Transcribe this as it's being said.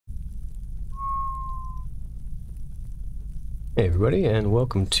Hey everybody, and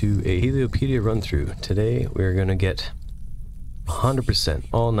welcome to a Heliopedia run-through. Today we're going to get 100%,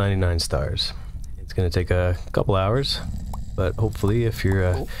 all 99 stars. It's going to take a couple hours, but hopefully if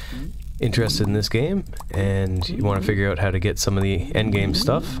you're interested in this game and you want to figure out how to get some of the endgame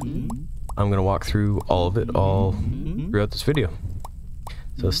stuff, I'm going to walk through all of it all throughout this video.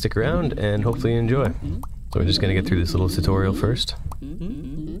 So stick around and hopefully you enjoy. So we're just going to get through this little tutorial first.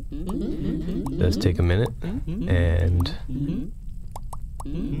 It does take a minute, and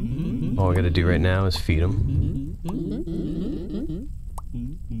all I gotta do right now is feed him.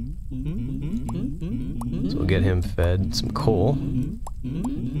 So we'll get him fed some coal.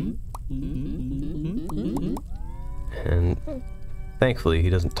 And thankfully he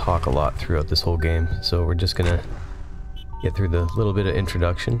doesn't talk a lot throughout this whole game, so we're just gonna get through the little bit of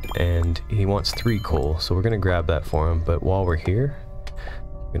introduction. And he wants 3 coal, so we're gonna grab that for him. But while we're here,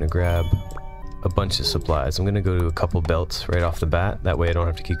 I'm gonna grab a bunch of supplies. I'm gonna go to a couple belts right off the bat, that way I don't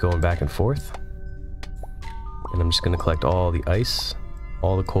have to keep going back and forth. And I'm just gonna collect all the ice,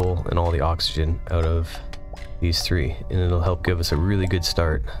 all the coal, and all the oxygen out of these 3, and it'll help give us a really good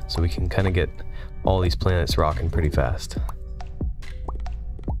start so we can kind of get all these planets rocking pretty fast.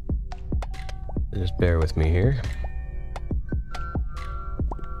 Just bear with me here.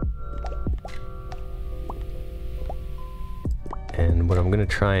 And what I'm going to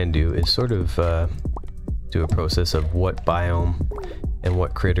try and do is sort of do a process of what biome and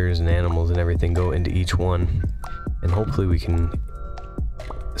what critters and animals and everything go into each one. And hopefully we can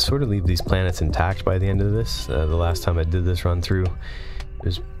sort of leave these planets intact by the end of this. The last time I did this run through, it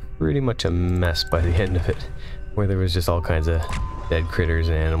was pretty much a mess by the end of it, where there was just all kinds of dead critters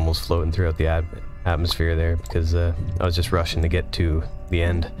and animals floating throughout the atmosphere there, because I was just rushing to get to the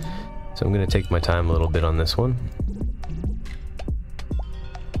end. So I'm going to take my time a little bit on this one.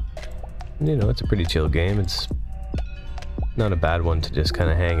 You know, it's a pretty chill game. It's not a bad one to just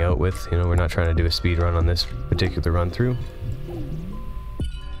kind of hang out with. You know, we're not trying to do a speed run on this particular run through.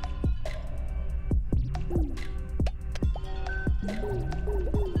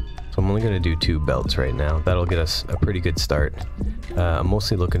 So I'm only going to do 2 belts right now. That'll get us a pretty good start. I'm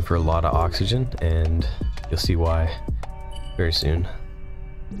mostly looking for a lot of oxygen, and you'll see why very soon.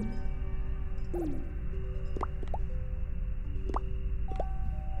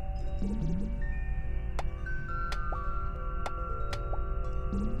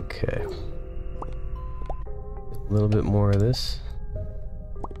 Okay, a little bit more of this.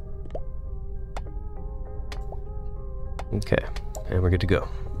 Okay, and we're good to go.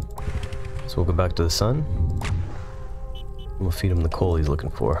 So we'll go back to the sun. And we'll feed him the coal he's looking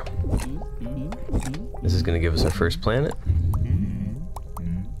for. This is going to give us our first planet.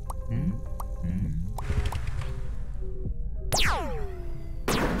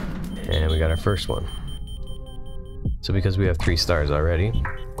 And we got our first one. So because we have 3 stars already,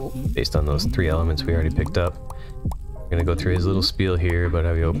 based on those 3 elements we already picked up, we're going to go through his little spiel here about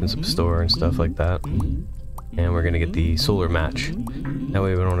how he opens up a store and stuff like that. And we're going to get the solar match. That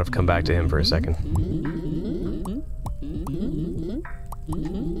way we don't have to come back to him for a second.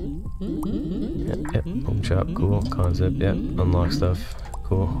 Yep, home shop, cool. Concept, yep. Unlock stuff,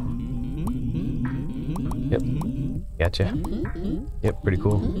 cool. Yep, gotcha. Yep, pretty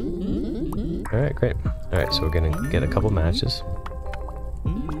cool. Alright, great. Alright, so we're gonna get a couple matches.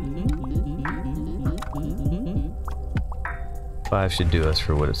 Five should do us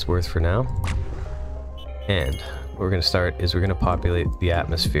for what it's worth for now. And what we're gonna start is we're gonna populate the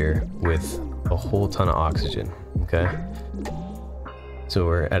atmosphere with a whole ton of oxygen, okay? So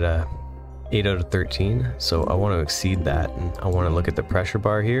we're at a 8 out of 13, so I want to exceed that, and I want to look at the pressure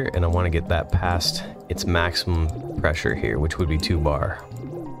bar here, and I want to get that past its maximum pressure here, which would be 2 bar.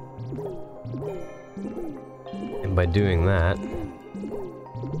 And by doing that,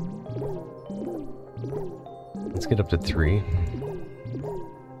 let's get up to 3.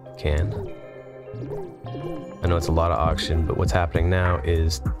 Can. I know it's a lot of oxygen, but what's happening now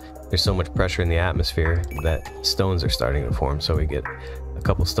is there's so much pressure in the atmosphere that stones are starting to form, so we get a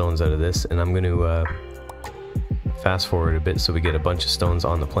couple stones out of this. And I'm going to fast forward a bit so we get a bunch of stones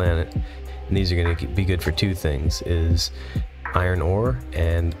on the planet, and these are going to be good for 2 things, is iron ore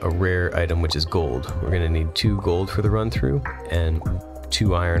and a rare item, which is gold. We're going to need 2 gold for the run through and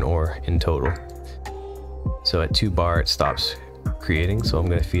 2 iron ore in total. So at 2 bar it stops creating, so I'm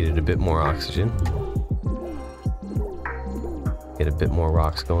going to feed it a bit more oxygen, get a bit more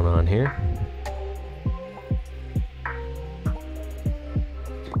rocks going on here.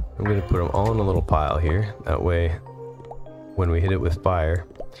 I'm going to put them all in a little pile here, that way when we hit it with fire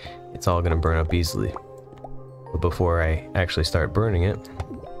it's all going to burn up easily. But before I actually start burning it,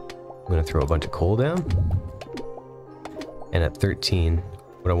 I'm going to throw a bunch of coal down. And at 13,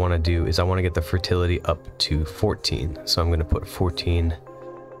 what I want to do is I want to get the fertility up to 14. So I'm going to put 14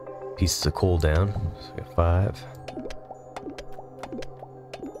 pieces of coal down. So we got 5.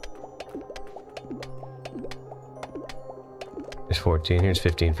 There's 14. Here's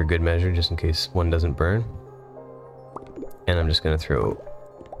 15 for good measure, just in case one doesn't burn. And I'm just going to throw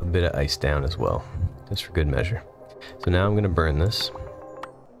a bit of ice down as well, just for good measure. So now I'm going to burn this.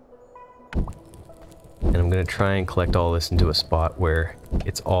 And I'm going to try and collect all this into a spot where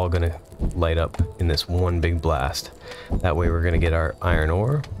it's all going to light up in this one big blast. That way we're going to get our iron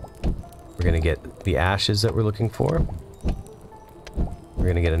ore. We're going to get the ashes that we're looking for. We're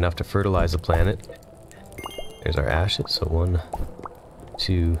going to get enough to fertilize the planet. There's our ashes. So 1,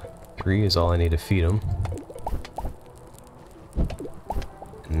 2, 3 is all I need to feed them.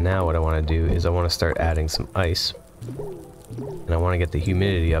 And now what I want to do is I want to start adding some ice. And I want to get the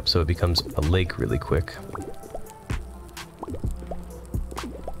humidity up so it becomes a lake really quick.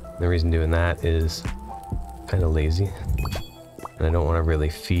 The reason doing that is kind of lazy. And I don't want to really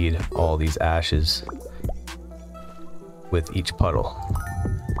feed all these ashes with each puddle.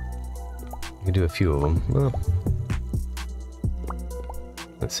 You can do a few of them. Well,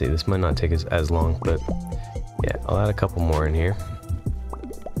 let's see, this might not take as long, but yeah, I'll add a couple more in here.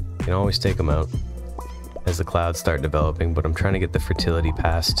 You can always take them out as the clouds start developing, but I'm trying to get the fertility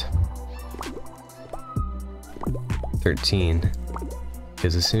past 13,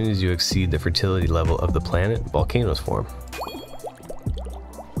 because as soon as you exceed the fertility level of the planet, volcanoes form.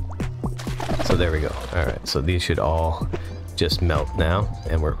 So there we go. Alright, so these should all just melt now,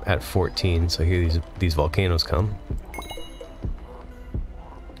 and we're at 14, so here these volcanoes come.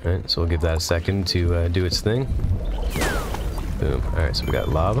 Alright, so we'll give that a second to do its thing. Boom. Alright, so we got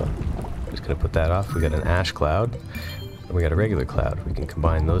lava. Just gonna put that off. We got an ash cloud, and we got a regular cloud. We can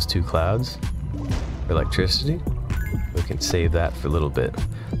combine those two clouds for electricity. We can save that for a little bit.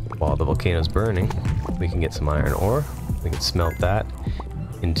 While the volcano's burning, we can get some iron ore. We can smelt that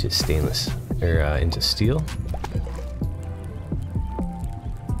into stainless, or into steel.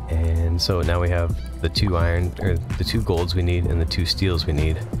 And so now we have the 2 iron, or the 2 golds we need and the 2 steels we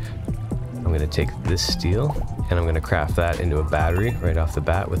need. I'm gonna take this steel and I'm gonna craft that into a battery right off the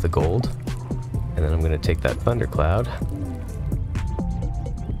bat with the gold. And then I'm gonna take that thundercloud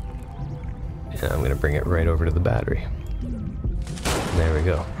and I'm gonna bring it right over to the battery. And there we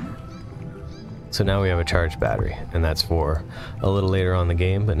go. So now we have a charged battery, and that's for a little later on in the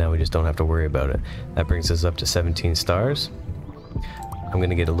game, but now we just don't have to worry about it. That brings us up to 17 stars. I'm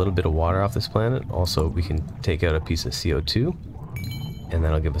gonna get a little bit of water off this planet. Also, we can take out a piece of CO2, and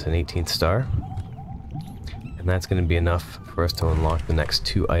that'll give us an 18th star. And that's gonna be enough for us to unlock the next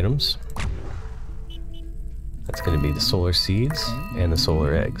 2 items. That's gonna be the solar seeds and the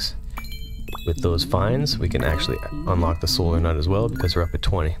solar eggs. With those finds, we can actually unlock the solar nut as well, because we're up at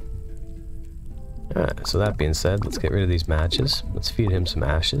 20. Alright, so that being said, let's get rid of these matches. Let's feed him some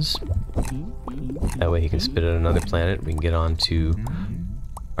ashes. That way he can spit out another planet. We can get on to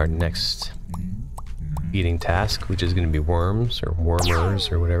our next feeding task, which is going to be worms, or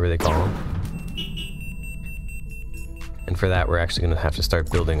wormers, or whatever they call them. And for that, we're actually going to have to start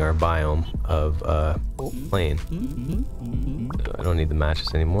building our biome of plain. So I don't need the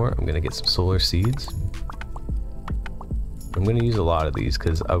matches anymore. I'm going to get some solar seeds. I'm going to use a lot of these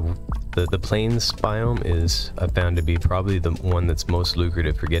because the plains biome is I've found to be probably the one that's most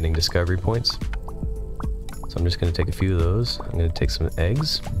lucrative for getting discovery points. So I'm just going to take a few of those. I'm going to take some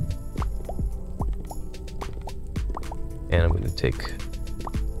eggs. And I'm going to take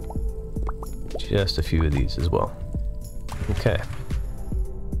just a few of these as well. Okay.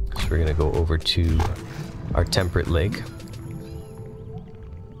 So we're going to go over to our temperate lake.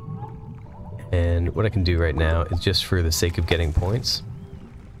 And what I can do right now is, just for the sake of getting points,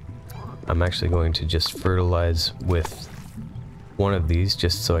 I'm actually going to just fertilize with one of these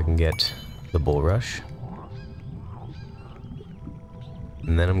just so I can get the bulrush.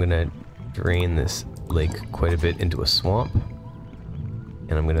 And then I'm going to drain this lake quite a bit into a swamp.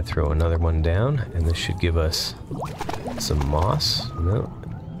 And I'm going to throw another one down, and this should give us some moss. No.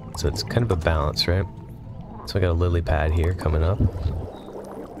 So it's kind of a balance, right? So I got a lily pad here coming up.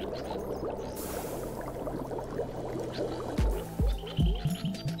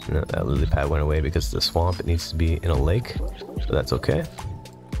 No, that lily pad went away because of the swamp. It needs to be in a lake, so that's okay.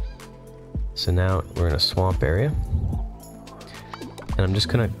 So now we're in a swamp area. And I'm just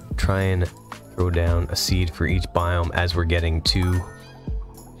gonna try and throw down a seed for each biome as we're getting to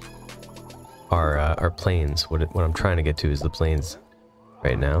our plains. What I'm trying to get to is the plains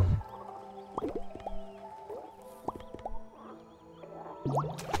right now.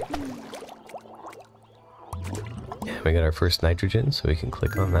 we got our first nitrogen, so we can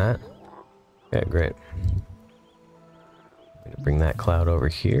click on that. Okay, great. I'm gonna bring that cloud over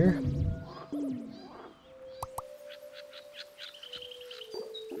here.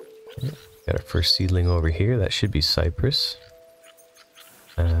 Got our first seedling over here. That should be cypress.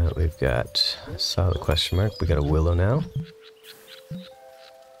 We've got, I saw the question mark, we got a willow now.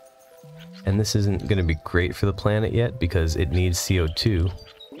 And this isn't going to be great for the planet yet because it needs CO2.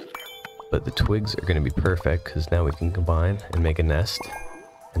 But the twigs are going to be perfect because now we can combine and make a nest.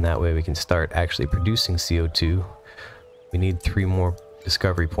 And that way we can start actually producing CO2. We need 3 more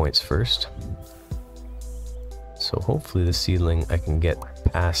discovery points first. So hopefully the seedling, I can get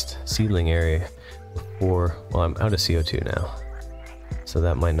past seedling area before, well, I'm out of CO2 now. So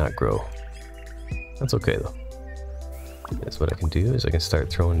that might not grow. That's okay though. That's what I can do is I can start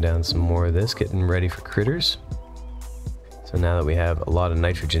throwing down some more of this, getting ready for critters. So now that we have a lot of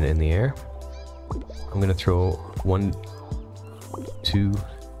nitrogen in the air, I'm gonna throw 1, 2,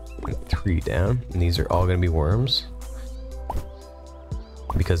 and 3 down, and these are all gonna be worms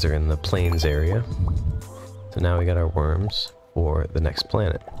because they're in the plains area. So now we got our worms for the next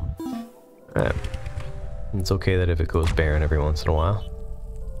planet. Alright. It's okay that if it goes barren every once in a while.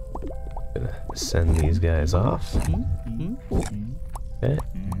 I'm gonna send these guys off. Okay.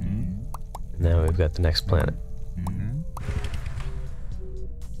 Now we've got the next planet.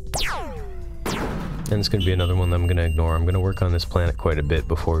 And it's going to be another one that I'm going to ignore. I'm going to work on this planet quite a bit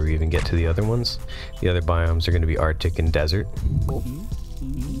before we even get to the other ones. The other biomes are going to be Arctic and desert.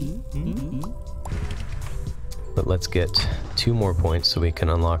 But let's get 2 more points so we can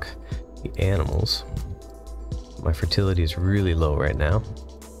unlock the animals. My fertility is really low right now.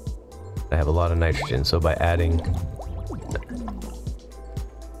 I have a lot of nitrogen, so by adding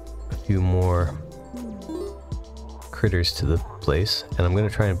a few more critters to the place, and I'm going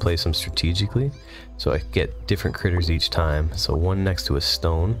to try and place them strategically so I get different critters each time. So one next to a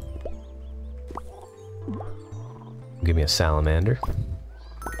stone. Give me a salamander.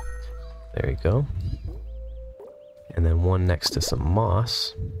 There you go. And then one next to some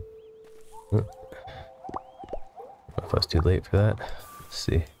moss. I don't know if I was too late for that. Let's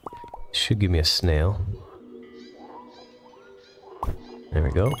see. Should give me a snail. There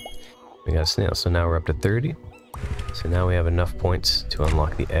we go. We got a snail. So now we're up to 30. So now we have enough points to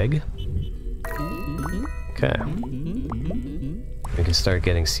unlock the egg. Okay. We can start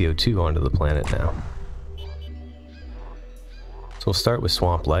getting CO2 onto the planet now. So we'll start with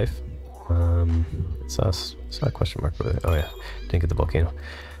swamp life. Saw a question mark over there. Oh yeah, didn't get the volcano.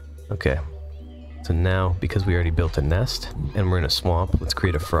 Okay. So now, because we already built a nest, and we're in a swamp, let's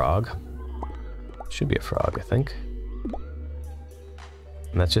create a frog. Should be a frog, I think.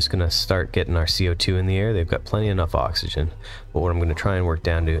 And that's just going to start getting our CO2 in the air. They've got plenty enough oxygen. But what I'm going to try and work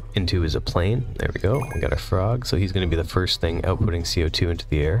down into is a plane. There we go. We got our frog. So he's going to be the first thing outputting CO2 into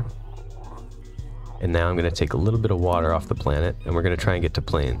the air. And now I'm going to take a little bit of water off the planet, and we're going to try and get to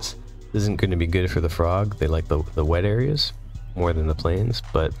plains. This isn't going to be good for the frog. They like the wet areas more than the plains,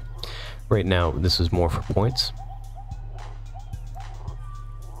 but right now this is more for points.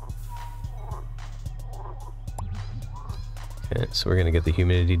 Okay, so we're going to get the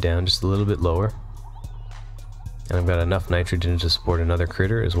humidity down just a little bit lower. And I've got enough nitrogen to support another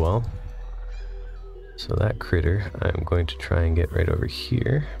critter as well. So that critter I'm going to try and get right over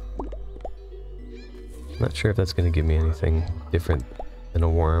here. Not sure if that's going to give me anything different than a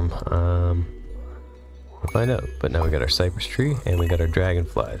worm. We'll find out. But now we got our cypress tree and we got our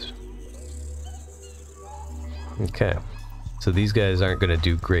dragonflies. Okay. So these guys aren't going to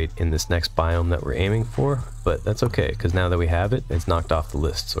do great in this next biome that we're aiming for, but that's okay, because now that we have it, it's knocked off the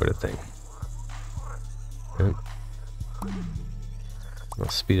list sort of thing. And I'll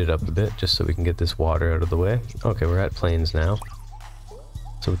speed it up a bit just so we can get this water out of the way. Okay, we're at plains now.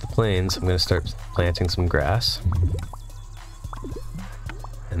 So with the plains, I'm going to start planting some grass.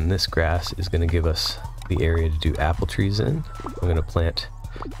 And this grass is going to give us the area to do apple trees in. I'm going to plant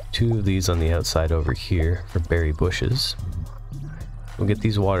 2 of these on the outside over here for berry bushes. We'll get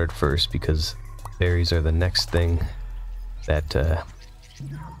these watered first because berries are the next thing that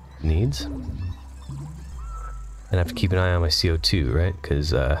needs. And I have to keep an eye on my CO2, right?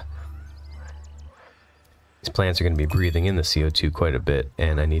 Because these plants are going to be breathing in the CO2 quite a bit,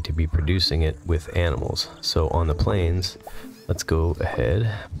 and I need to be producing it with animals. So on the plains, let's go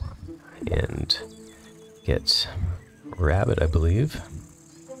ahead and get rabbit, I believe.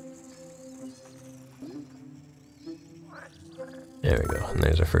 There we go, and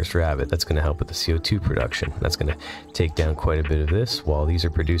there's our first rabbit. That's going to help with the CO2 production. That's going to take down quite a bit of this. While these are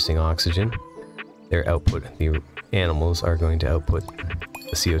producing oxygen, their output, the animals are going to output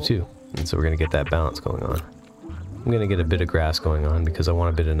the CO2. And so we're going to get that balance going on. I'm gonna get a bit of grass going on because I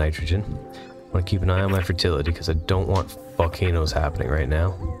want a bit of nitrogen. I want to keep an eye on my fertility because I don't want volcanoes happening right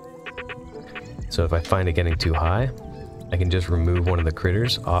now. So if I find it getting too high, I can just remove one of the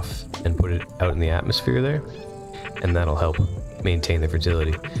critters off and put it out in the atmosphere there, and that'll help maintain the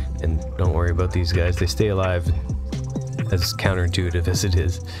fertility. And don't worry about these guys, they stay alive. As counterintuitive as it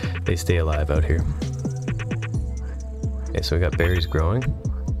is, they stay alive out here. Okay, so we got berries growing,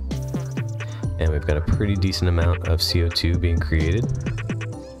 and we've got a pretty decent amount of CO2 being created.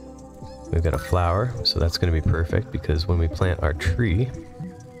 We've got a flower, so that's going to be perfect because when we plant our tree,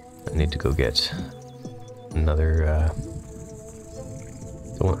 I need to go get another,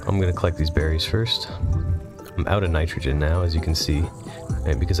 so I'm going to collect these berries first. I'm out of nitrogen now, as you can see,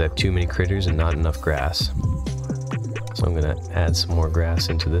 right, because I have too many critters and not enough grass. So I'm going to add some more grass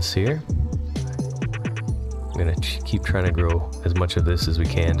into this here. I'm going to keep trying to grow as much of this as we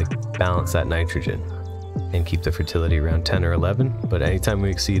can to balance that nitrogen and keep the fertility around 10 or 11, but anytime we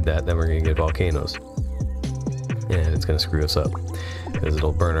exceed that, then we're going to get volcanoes. And it's going to screw us up, because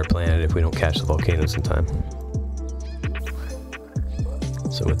it'll burn our planet if we don't catch the volcanoes in time.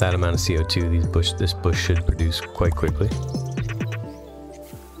 So with that amount of CO2, this bush should produce quite quickly.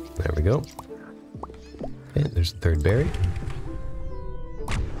 There we go. Okay, there's the third berry.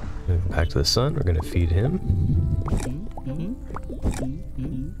 Go back to the sun, we're going to feed him.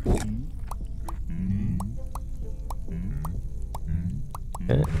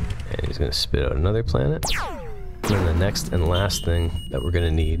 Okay, and he's going to spit out another planet. And then the next and last thing that we're going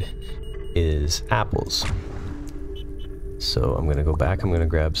to need is apples. So I'm going to go back, I'm going to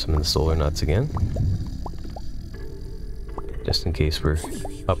grab some of the solar nuts again. Just in case we're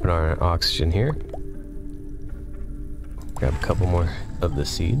upping our oxygen here. Grab a couple more of the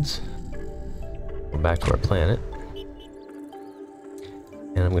seeds. Go back to our planet.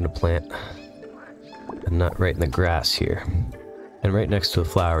 And I'm going to plant a nut right in the grass here. And right next to the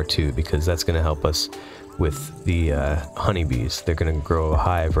flower too, because that's going to help us with the honeybees. They're going to grow a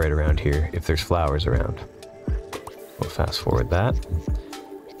hive right around here if there's flowers around. We'll fast forward that.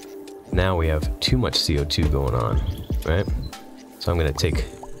 Now we have too much CO2 going on, right? So I'm going to take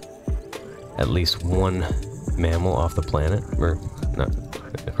at least one mammal off the planet, or not,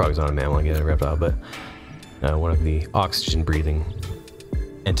 it probably not a mammal, I get a reptile, but one of the oxygen breathing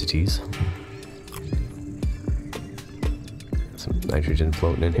entities. Some nitrogen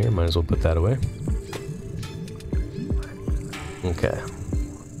floating in here, might as well put that away. Okay.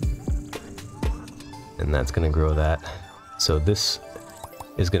 And that's going to grow that. So this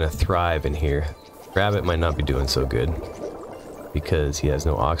is going to thrive in here. Rabbit might not be doing so good because he has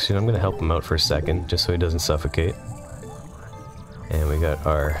no oxygen. I'm going to help him out for a second just so he doesn't suffocate. And we got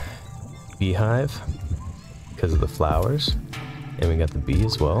our beehive because of the flowers. And we got the bee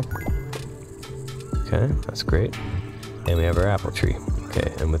as well. Okay, that's great. And we have our apple tree.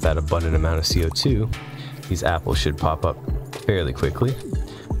 Okay, and with that abundant amount of CO2, these apples should pop up fairly quickly.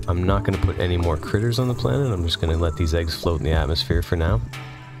 I'm not going to put any more critters on the planet. I'm just going to let these eggs float in the atmosphere for now.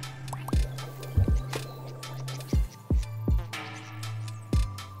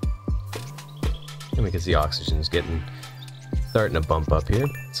 And because the oxygen is starting to bump up here,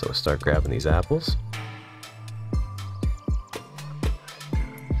 so we'll start grabbing these apples.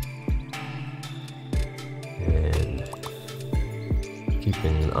 And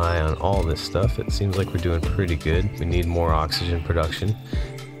keeping an eye on all this stuff. It seems like we're doing pretty good. We need more oxygen production.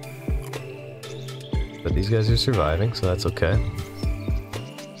 But these guys are surviving, so that's okay.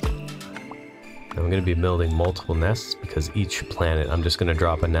 I'm going to be building multiple nests because each planet, I'm just going to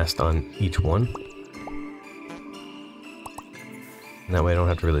drop a nest on each one. And that way I don't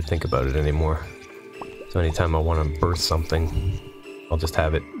have to really think about it anymore. So anytime I want to birth something, I'll just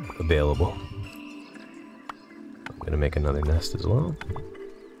have it available. I'm going to make another nest as well.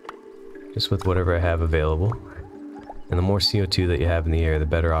 Just with whatever I have available. And the more CO2 that you have in the air, the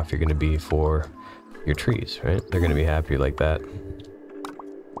better off you're going to be for your trees, right? They're going to be happier like that.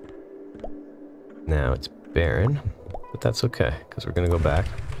 Now it's barren, but that's okay, because we're going to go back.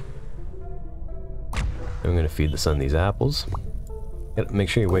 And we're going to feed the sun these apples. Gotta make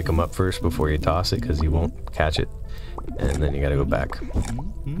sure you wake them up first before you toss it, because you won't catch it. And then you got to go back.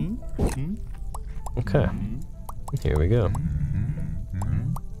 Okay. Here we go.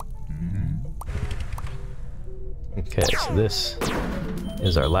 Okay, so this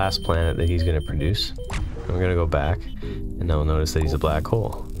is our last planet that he's going to produce. And we're going to go back, and now we'll notice that he's a black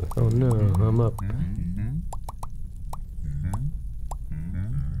hole. Oh no, I'm up.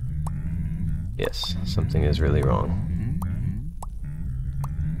 Yes, something is really wrong.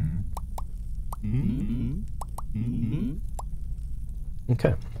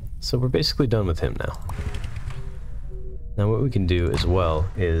 Okay, so we're basically done with him now. Now what we can do as well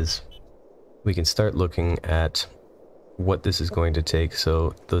is we can start looking at what this is going to take.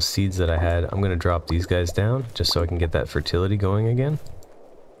 So those seeds that I had, I'm going to drop these guys down just so I can get that fertility going again.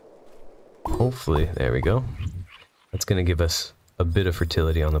 Hopefully, there we go. That's going to give us a bit of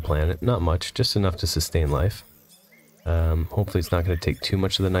fertility on the planet. Not much, just enough to sustain life. Hopefully it's not going to take too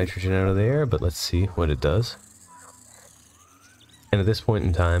much of the nitrogen out of the air, but let's see what it does. And at this point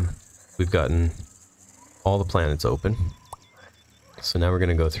in time, we've gotten all the planets open. So now we're going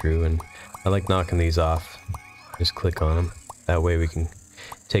to go through, and I like knocking these off. Just click on them. That way we can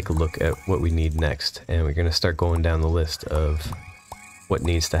take a look at what we need next. And we're going to start going down the list of what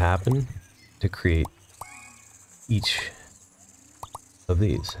needs to happen to create each of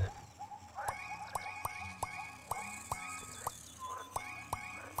these.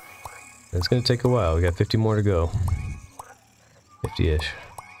 And it's going to take a while. We got 50 more to go. 50-ish.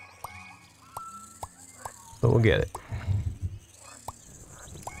 But we'll get it.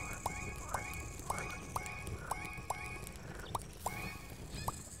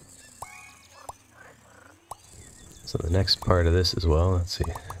 So the next part of this as well, let's see,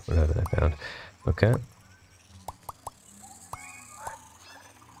 what have I found? Okay.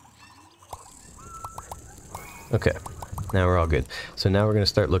 Okay, now we're all good. So now we're going to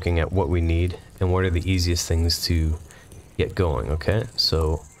start looking at what we need and what are the easiest things to get going, okay?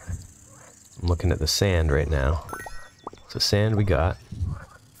 So I'm looking at the sand right now. So sand we got,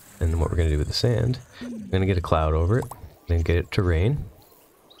 and what we're going to do with the sand, we're going to get a cloud over it, then get it to rain.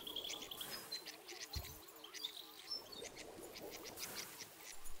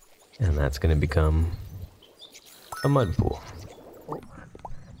 And that's going to become a mud pool.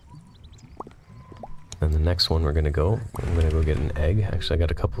 And the next one we're going to go, I'm going to go get an egg. Actually, I got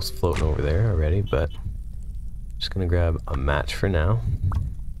a couple floating over there already, but I'm just going to grab a match for now.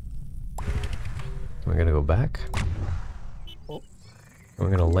 We're going to go back. And we're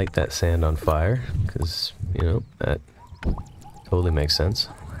going to light that sand on fire, because, you know, that totally makes sense.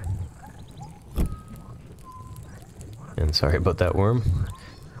 And sorry about that worm.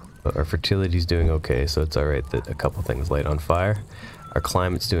 But our fertility's doing okay, so it's alright that a couple things light on fire. Our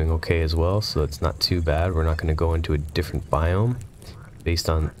climate's doing okay as well, so it's not too bad. We're not going to go into a different biome based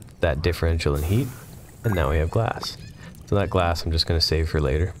on that differential in heat. And now we have glass. So that glass I'm just going to save for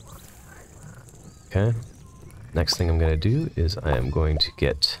later. Okay. Next thing I'm going to do is I am going to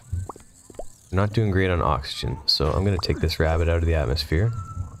get... I'm not doing great on oxygen, so I'm going to take this rabbit out of the atmosphere.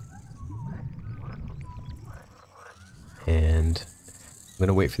 And I'm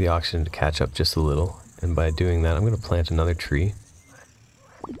going to wait for the oxygen to catch up just a little, and by doing that I'm going to plant another tree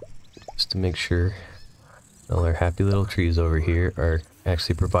just to make sure all our happy little trees over here are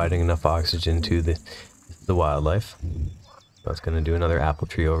actually providing enough oxygen to the wildlife. So I was going to do another apple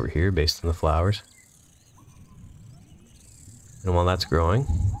tree over here based on the flowers. And while that's growing,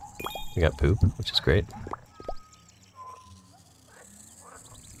 we got poop, which is great.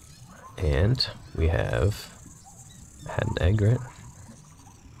 And we have had an egg, right?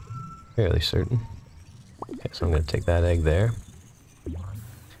 Fairly certain. Okay, so I'm going to take that egg there.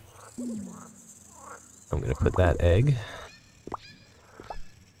 I'm going to put that egg.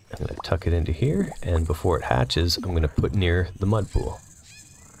 I'm going to tuck it into here, and before it hatches, I'm going to put near the mud pool.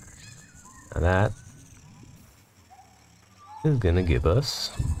 Now that is going to give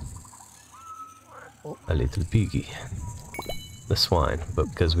us a little piggy. The swine, but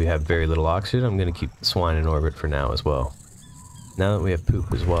because we have very little oxygen, I'm going to keep the swine in orbit for now as well. Now that we have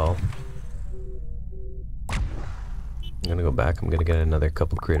poop as well, I'm going to go back, I'm going to get another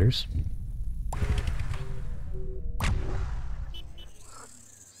couple critters.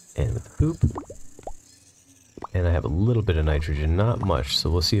 And with the poop, and I have a little bit of nitrogen, not much, so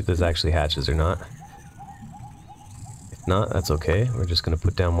we'll see if this actually hatches or not. If not, that's okay, we're just going to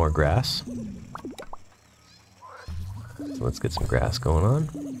put down more grass. So let's get some grass going on.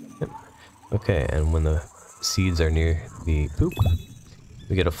 Yep. Okay, and when the seeds are near the poop,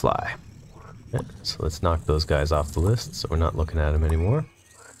 we get a fly. Okay, so let's knock those guys off the list so we're not looking at them anymore.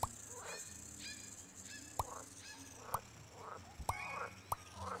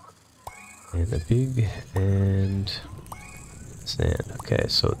 And a pig and sand. Okay,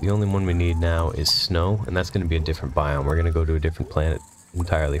 so the only one we need now is snow, and that's going to be a different biome. We're going to go to a different planet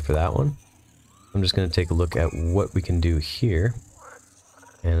entirely for that one. I'm just going to take a look at what we can do here.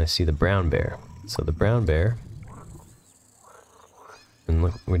 And I see the brown bear. So the brown bear, and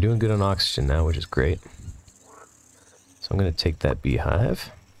look, we're doing good on oxygen now, which is great. So I'm going to take that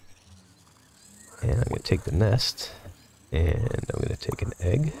beehive, and I'm going to take the nest, and I'm going to take an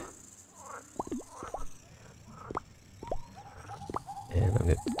egg, and I'm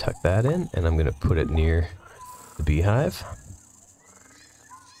going to tuck that in, and I'm going to put it near the beehive.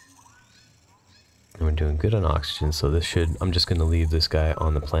 And we're doing good on oxygen, so this should... I'm just going to leave this guy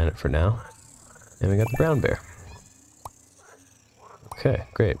on the planet for now. And we got the brown bear. Okay,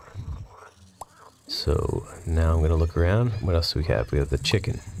 great. So now I'm going to look around. What else do we have? We have the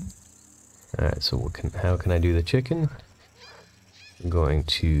chicken. Alright, so how can I do the chicken? I'm going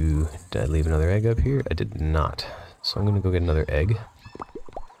to... Did I leave another egg up here? I did not. So I'm going to go get another egg.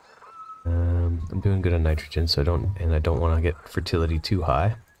 I'm doing good on nitrogen, so I don't want to get fertility too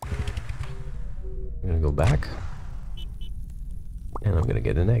high. I'm going to go back. And I'm going to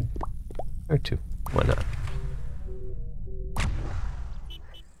get an egg. Or two. Why not?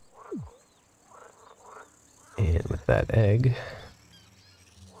 And with that egg,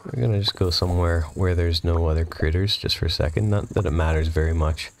 we're going to just go somewhere where there's no other critters just for a second. Not that it matters very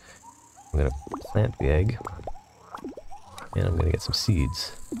much. I'm going to plant the egg. And I'm going to get some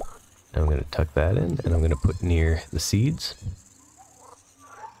seeds. Now I'm going to tuck that in, and I'm going to put near the seeds.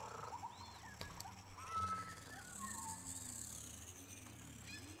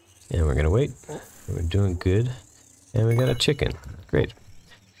 And we're going to wait. We're doing good. And we got a chicken. Great.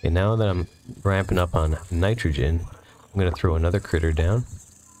 Okay, now that I'm ramping up on nitrogen, I'm going to throw another critter down.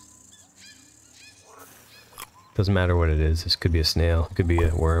 Doesn't matter what it is. This could be a snail, could be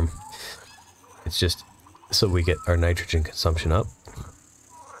a worm. It's just so we get our nitrogen consumption up.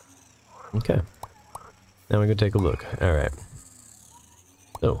 Okay. Now we're going to take a look. Alright.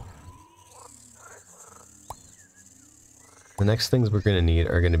 So. The next things we're going to need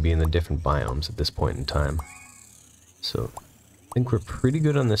are going to be in the different biomes at this point in time. So, I think we're pretty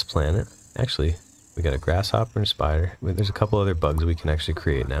good on this planet. Actually, we got a grasshopper and a spider. There's a couple other bugs we can actually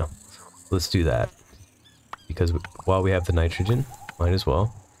create now. Let's do that. Because while we have the nitrogen, might as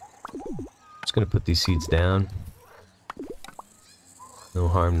well. Just going to put these seeds down. No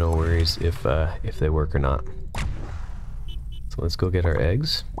harm, no worries if they work or not. So let's go get our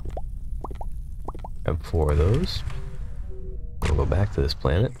eggs. Grab 4 of those. We'll go back to this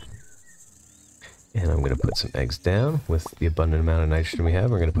planet. And I'm going to put some eggs down with the abundant amount of nitrogen we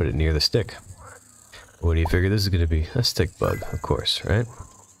have. We're going to put it near the stick. What do you figure this is going to be? A stick bug, of course, right?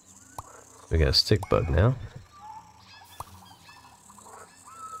 We got a stick bug now.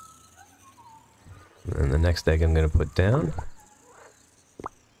 And the next egg I'm going to put down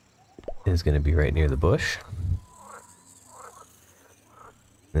is going to be right near the bush.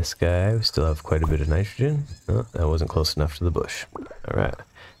 This guy, we still have quite a bit of nitrogen. Oh, that wasn't close enough to the bush. Alright,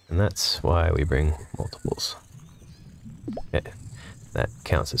 and that's why we bring multiples. Okay, that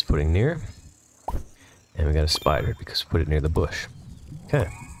counts as putting near. And we got a spider because we put it near the bush. Okay.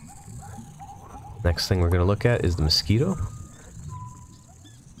 Next thing we're going to look at is the mosquito.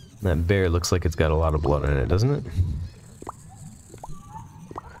 That bear looks like it's got a lot of blood in it, doesn't it?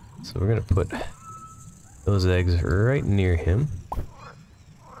 So we're going to put those eggs right near him.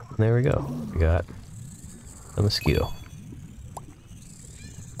 And there we go. We got a mosquito.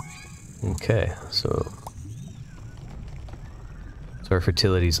 Okay, so our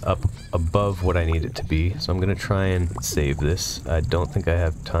fertility's up above what I need it to be. So I'm going to try and save this. I don't think I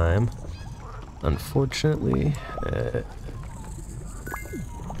have time, unfortunately.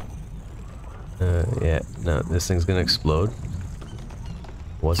 Yeah, no, this thing's gonna explode.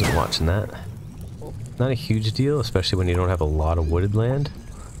 Wasn't watching that. Not a huge deal, especially when you don't have a lot of wooded land.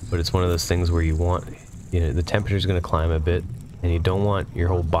 But it's one of those things where you want, the temperature's gonna climb a bit, and you don't want your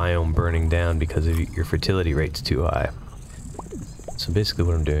whole biome burning down because of your fertility rate's too high. So basically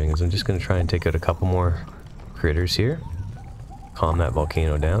what I'm doing is I'm just gonna try and take out a couple more critters here. Calm that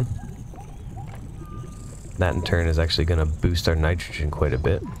volcano down. That in turn is actually gonna boost our nitrogen quite a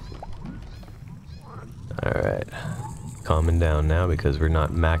bit. Alright, calming down now because we're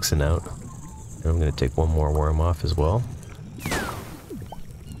not maxing out. And I'm going to take one more worm off as well.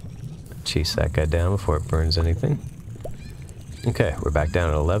 Chase that guy down before it burns anything. Okay, we're back down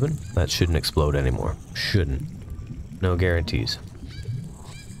at 11. That shouldn't explode anymore. Shouldn't. No guarantees.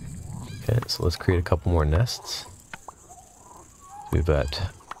 Okay, so let's create a couple more nests. We've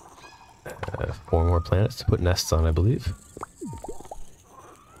got 4 more planets to put nests on, I believe.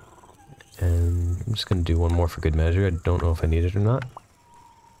 And I'm just going to do one more for good measure. I don't know if I need it or not.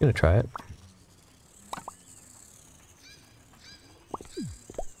 I'm going to try it.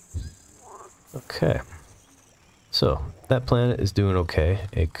 Okay. So, that planet is doing okay.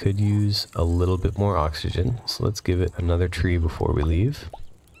 It could use a little bit more oxygen. So let's give it another tree before we leave.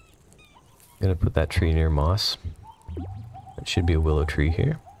 I'm going to put that tree near moss. It should be a willow tree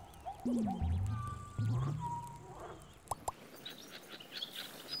here.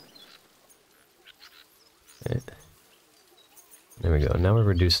 There we go. Now we're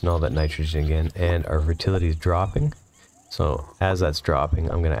reducing all that nitrogen again, and our fertility is dropping. So as that's dropping,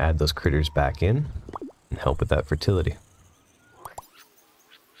 I'm going to add those critters back in and help with that fertility.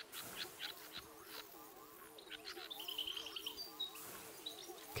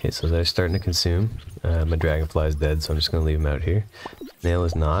 Okay, so they're starting to consume. My dragonfly is dead, so I'm just going to leave him out here. Snail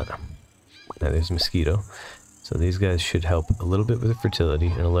is not. Now there's mosquito. So these guys should help a little bit with the fertility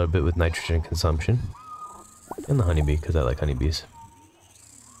and a little bit with nitrogen consumption. And the honeybee, because I like honeybees.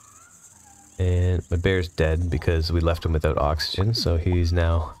 And my bear's dead because we left him without oxygen, so he's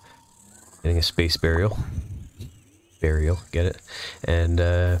now getting a space burial. Burial, get it? And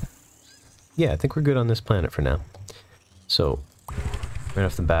yeah, I think we're good on this planet for now. So right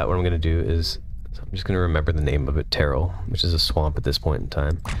off the bat, what I'm going to do is, I'm just going to remember the name of it, Terrell, which is a swamp at this point in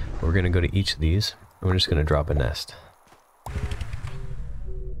time. We're going to go to each of these, and we're just going to drop a nest.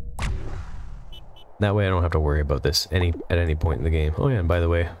 That way I don't have to worry about this at any point in the game. Oh yeah, and by the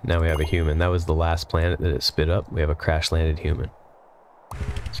way, now we have a human. That was the last planet that it spit up. We have a crash-landed human.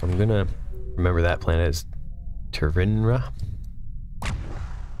 So I'm going to remember that planet as Turinra.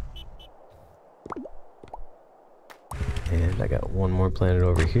 And I got one more planet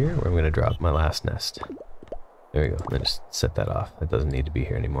over here where I'm going to drop my last nest. There we go. Then just set that off. That doesn't need to be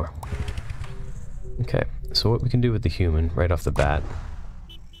here anymore. Okay, so what we can do with the human right off the bat,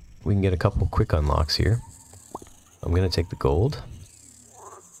 we can get a couple quick unlocks here. I'm going to take the gold.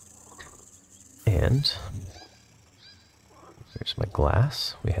 And there's my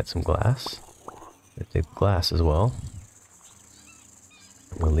glass. We had some glass. I'm going to take the glass as well.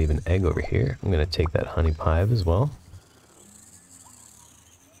 I'm going to leave an egg over here. I'm going to take that honey hive as well.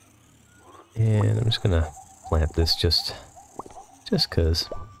 And I'm just gonna plant this just because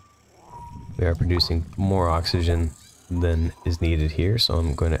we are producing more oxygen than is needed here, so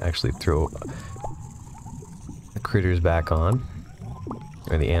I'm going to actually throw the critters back on,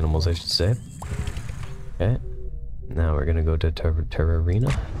 or the animals I should say. Okay, now we're gonna go to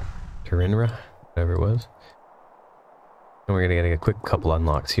Turinra, whatever it was, and we're gonna get a quick couple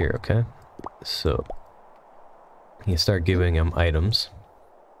unlocks here. Okay, so you start giving him items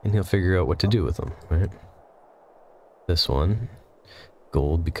and he'll figure out what to do with them, right? This one,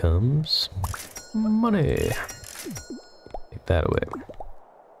 gold becomes money. Take that away.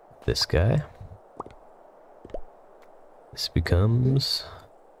 This guy, this becomes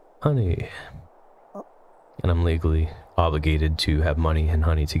honey. And I'm legally obligated to have money and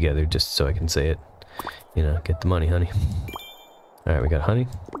honey together just so I can say it. You know, get the money, honey. Alright, we got honey.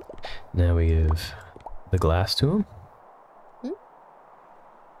 Now we give the glass to him.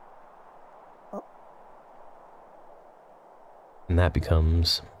 And that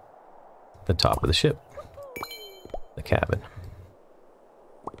becomes the top of the ship, the cabin.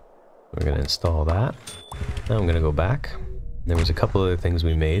 We're going to install that. Now I'm going to go back. There was a couple other things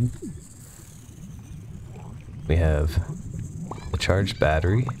we made. We have the charged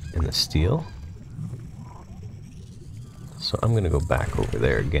battery and the steel. So I'm going to go back over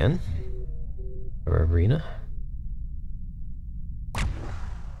there again, our arena.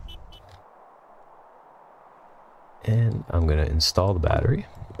 And I'm going to install the battery.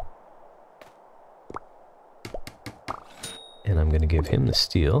 And I'm going to give him the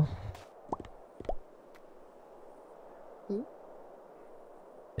steel. And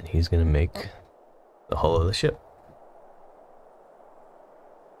he's going to make the hull of the ship.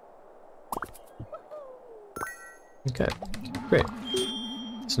 Okay, great.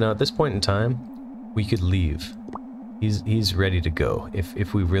 So now at this point in time, we could leave. He's ready to go.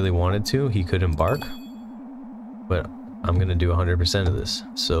 If we really wanted to, he could embark. But I'm going to do 100% of this.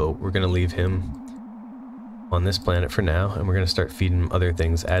 So we're going to leave him on this planet for now, and we're going to start feeding him other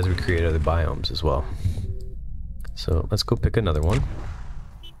things as we create other biomes as well. So let's go pick another one.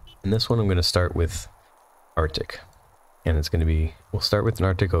 And this one I'm going to start with Arctic. And it's going to be, we'll start with an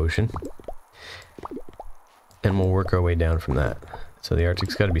Arctic Ocean. And we'll work our way down from that. So the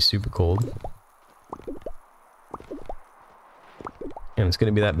Arctic's got to be super cold. And it's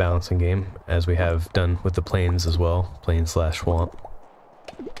going to be that balancing game, as we have done with the plains as well, plain/swamp,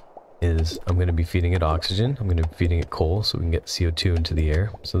 is I'm going to be feeding it oxygen, I'm going to be feeding it coal so we can get CO2 into the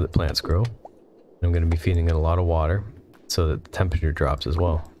air so that plants grow. And I'm going to be feeding it a lot of water so that the temperature drops as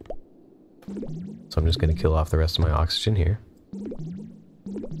well. So I'm just going to kill off the rest of my oxygen here.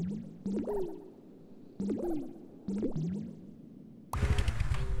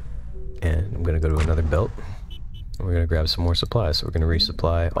 And I'm going to go to another belt. We're going to grab some more supplies, so we're going to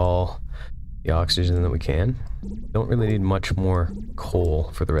resupply all the oxygen that we can. Don't really need much more coal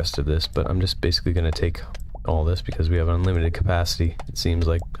for the rest of this, but I'm just basically going to take all this because we have unlimited capacity. It seems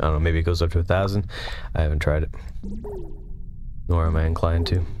like, I don't know, maybe it goes up to 1,000. I haven't tried it. nor am I inclined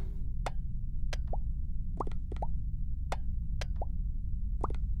to.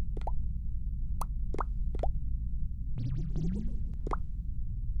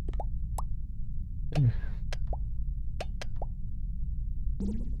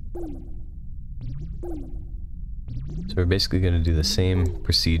 So we're basically going to do the same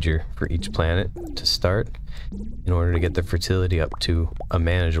procedure for each planet to start. In order to get the fertility up to a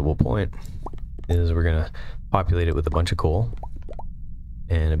manageable point, is we're going to populate it with a bunch of coal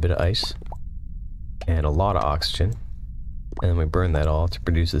and a bit of ice and a lot of oxygen, and then we burn that all to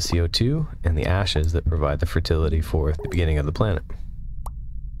produce the CO2 and the ashes that provide the fertility for the beginning of the planet.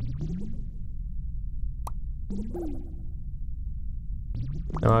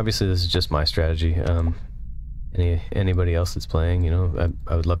 Now obviously this is just my strategy. Anybody else that's playing, you know,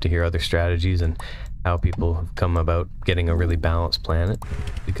 I would love to hear other strategies and how people have come about getting a really balanced planet,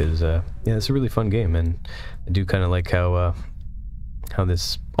 because yeah, it's a really fun game, and I do kind of like how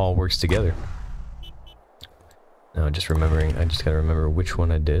this all works together. Now just remembering, I just gotta remember which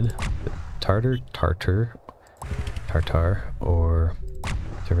one I did. Tartar, or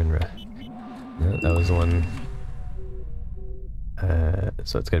Turbine. No, that was the one.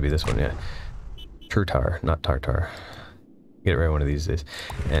 So it's gotta be this one, yeah. Turtar, not Tartar. Get it right one of these days.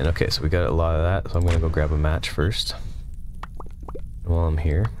 And okay, so we got a lot of that, so I'm gonna go grab a match first. While I'm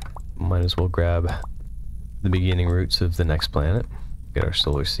here, might as well grab the beginning roots of the next planet. Get our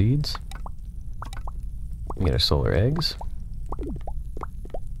solar seeds. Get our solar eggs.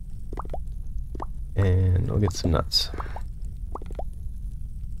 And we'll get some nuts.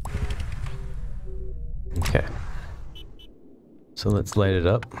 Okay. So let's light it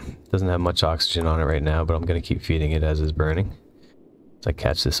up. Doesn't have much oxygen on it right now, but I'm going to keep feeding it as it's burning. So I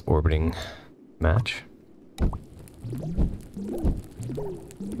catch this orbiting match.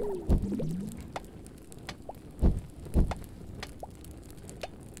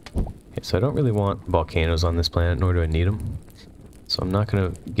 Okay, so I don't really want volcanoes on this planet, nor do I need them. So I'm not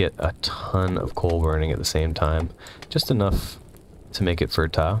going to get a ton of coal burning at the same time. Just enough to make it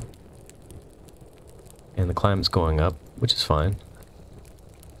fertile. And the climate's going up, which is fine.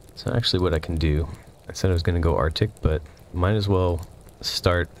 So actually what I can do, I said I was going to go Arctic, but might as well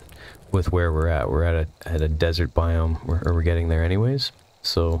start with where we're at. We're at a desert biome, or we're getting there anyways.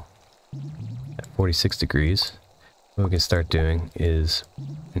 So at 46 degrees, what we can start doing is,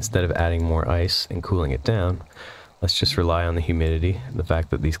 instead of adding more ice and cooling it down, let's just rely on the humidity, the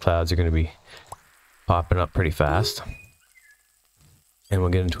fact that these clouds are going to be popping up pretty fast. And we'll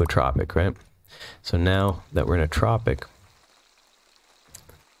get into a tropic, right? So now that we're in a tropic,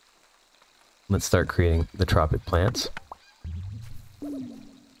 let's start creating the tropic plants.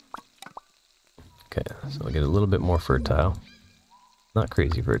 Okay, so I'll get a little bit more fertile. Not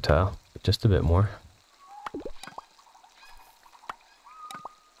crazy fertile, but just a bit more.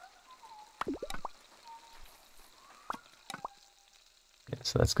 Okay,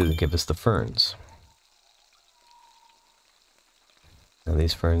 so that's going to give us the ferns. Now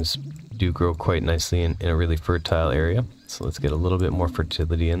these ferns do grow quite nicely in a really fertile area, so let's get a little bit more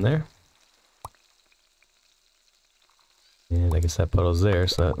fertility in there. And I guess that puddle's there,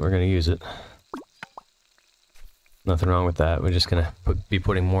 so that we're going to use it. Nothing wrong with that. We're just going to be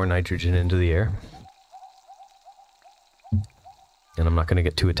putting more nitrogen into the air. And I'm not going to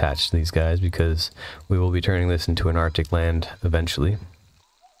get too attached to these guys, because we will be turning this into an Arctic land eventually.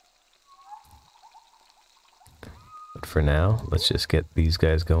 But for now, let's just get these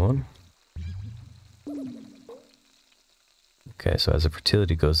guys going. Okay, so as the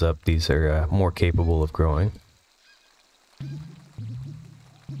fertility goes up, these are more capable of growing.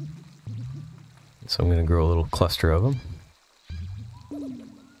 So I'm going to grow a little cluster of them.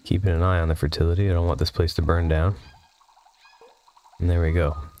 Keeping an eye on the fertility. I don't want this place to burn down. And there we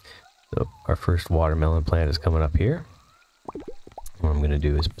go. So our first watermelon plant is coming up here. What I'm going to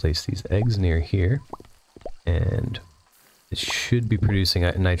do is place these eggs near here. And it should be producing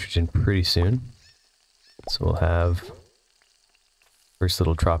nitrogen pretty soon. So we'll have first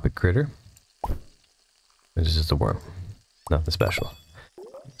little tropic critter. This is just a worm. Nothing special.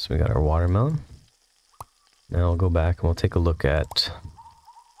 So we got our watermelon. Now we'll go back and we'll take a look at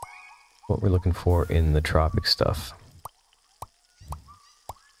what we're looking for in the tropic stuff.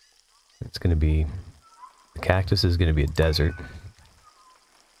 It's going to be, the cactus is going to be a desert.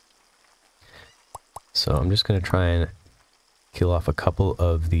 So I'm just going to try and kill off a couple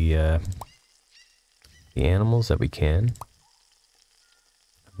of the animals that we can.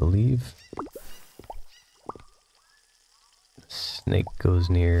 I believe the snake goes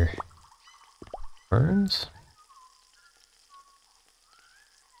near ferns.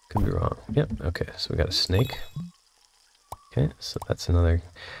 Could be wrong. Yep, okay, so we got a snake. Okay, so that's another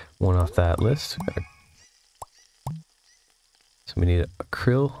one off that list. So we need a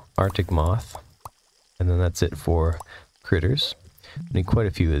krill, Arctic moth, and then that's it for critters. We need quite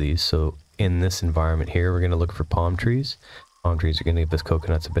a few of these, so in this environment here, we're going to look for palm trees. Palm trees are going to give us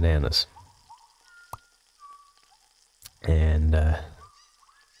coconuts and bananas. And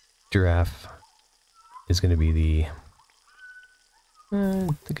giraffe is going to be the, I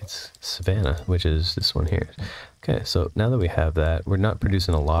think it's savanna, which is this one here. Okay, so now that we have that, we're not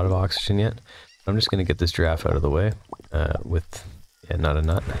producing a lot of oxygen yet. I'm just going to get this giraffe out of the way with, yeah, not a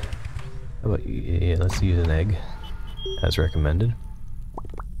nut. How about, yeah, let's use an egg as recommended.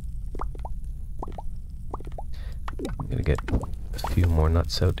 I'm going to get a few more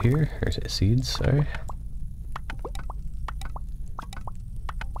nuts out here, or seeds, sorry.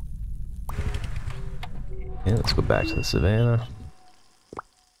 Yeah, let's go back to the savanna.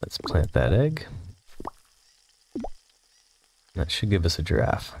 Let's plant that egg. That should give us a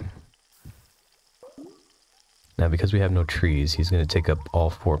giraffe. Now, because we have no trees, he's going to take up all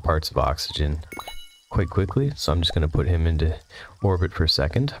 4 parts of oxygen quite quickly. So I'm just going to put him into orbit for a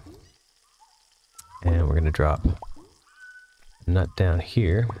second. And we're going to drop a nut down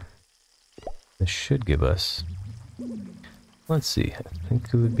here. This should give us... Let's see. I think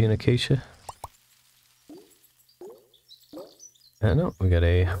it would be an acacia. No, we got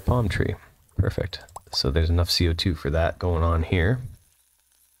a palm tree. Perfect. So there's enough CO2 for that going on here.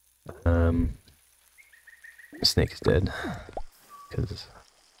 Snake is dead. Because,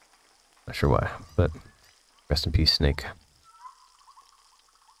 not sure why, but rest in peace, snake.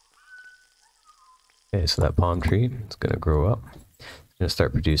 Okay, so that palm tree is going to grow up. It's going to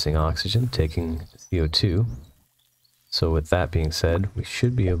start producing oxygen, taking CO2. So with that being said, we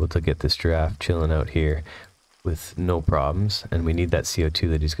should be able to get this giraffe chilling out here with no problems, and we need that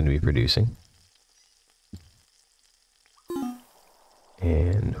CO2 that he's going to be producing.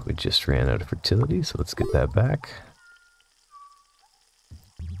 And we just ran out of fertility, so let's get that back.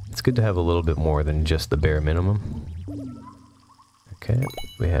 It's good to have a little bit more than just the bare minimum. Okay,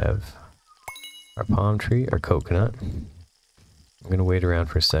 we have our palm tree, our coconut. I'm going to wait around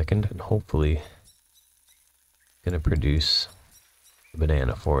for a second, and hopefully going to produce a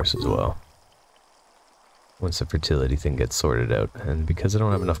banana for us as well. Once the fertility thing gets sorted out. And because I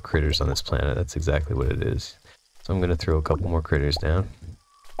don't have enough critters on this planet, that's exactly what it is. So I'm going to throw a couple more critters down.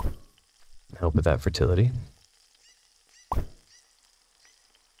 Help with that fertility.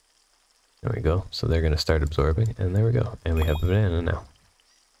 There we go. So they're going to start absorbing. And there we go. And we have a banana now.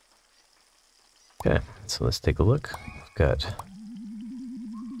 Okay, so let's take a look. We've got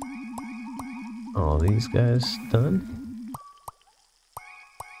all these guys done.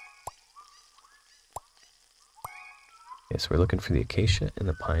 Okay, so we're looking for the acacia and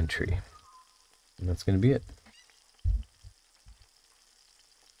the pine tree. And that's going to be it.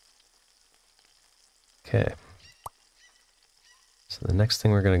 Okay. So the next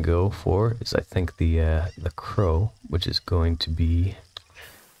thing we're going to go for is, I think, the crow, which is going to be...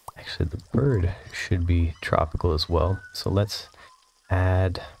 Actually, the bird should be tropical as well. So let's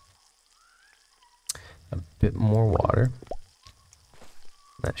add a bit more water.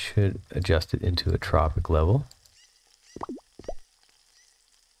 That should adjust it into a tropic level.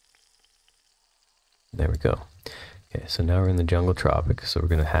 There we go. Okay, so now we're in the jungle tropic, so we're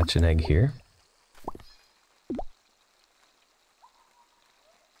going to hatch an egg here.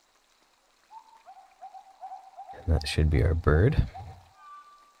 And that should be our bird.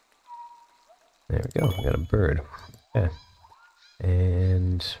 There we go, we got a bird. Okay.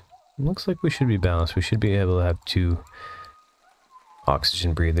 And looks like we should be balanced. We should be able to have 2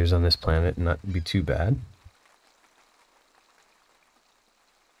 oxygen breathers on this planet and not be too bad.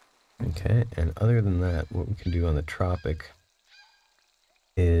 Okay, and other than that, what we can do on the tropic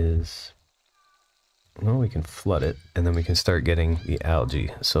is, well, we can flood it, and then we can start getting the algae.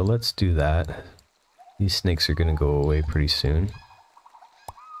 So let's do that. These snakes are going to go away pretty soon.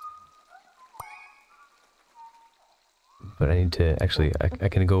 But I need to, actually, I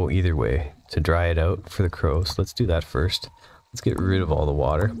can go either way to dry it out for the crows. Let's do that first. Let's get rid of all the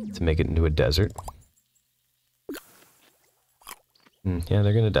water to make it into a desert. Yeah,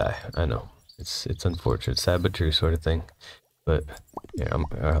 they're gonna die. I know. It's unfortunate, sad but true sort of thing. But yeah,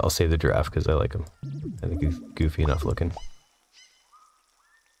 I'll save the giraffe because I like him. I think he's goofy enough looking.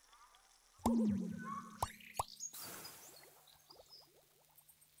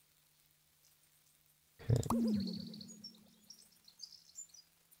 Okay.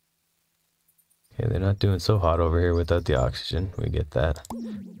 Okay, they're not doing so hot over here without the oxygen. We get that.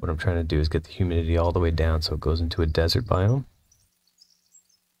 What I'm trying to do is get the humidity all the way down so it goes into a desert biome.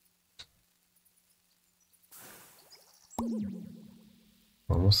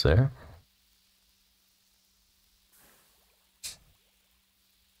 almost there.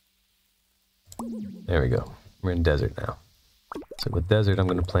 There we go. We're in desert now. So with desert, I'm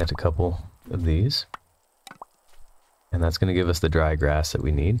going to plant a couple of these. And that's going to give us the dry grass that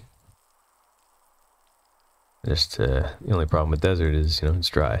we need. Just the only problem with desert is, it's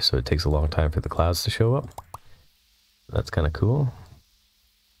dry, so it takes a long time for the clouds to show up. That's kind of cool.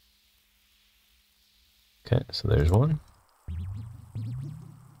 Okay, so there's one.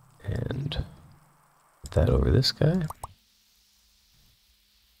 And put that over this guy.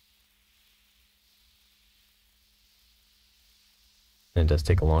 And it does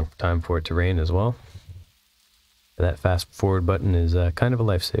take a long time for it to rain as well. That fast forward button is kind of a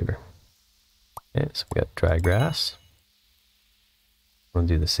lifesaver. Okay, so we got dry grass. We'll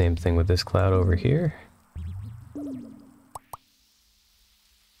do the same thing with this cloud over here.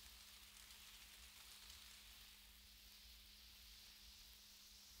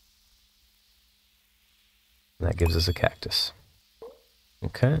 And that gives us a cactus.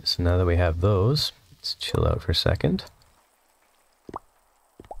 Okay, so now that we have those, let's chill out for a second.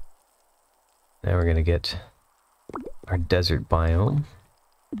 Now we're going to get our desert biome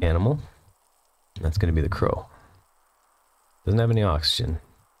animal. And that's going to be the crow. Doesn't have any oxygen.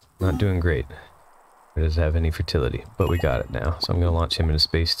 Not doing great. It doesn't have any fertility, but we got it now. So I'm going to launch him into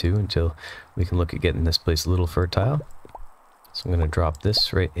space too until we can look at getting this place a little fertile. So I'm going to drop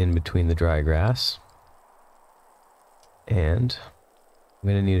this right in between the dry grass. And I'm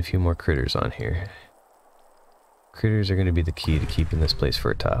going to need a few more critters on here. Critters are going to be the key to keeping this place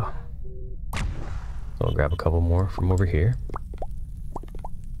fertile. So I'll grab a couple more from over here.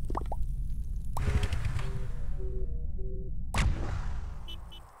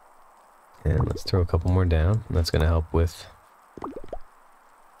 And let's throw a couple more down. And that's going to help with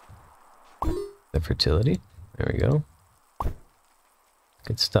the fertility. There we go.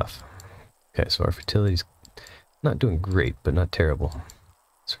 Good stuff. Okay, so our fertility's not doing great, but not terrible.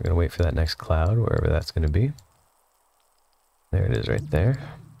 So we're going to wait for that next cloud, wherever that's going to be. There it is right there.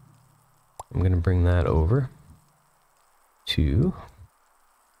 I'm going to bring that over to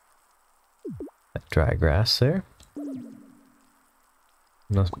that dry grass there.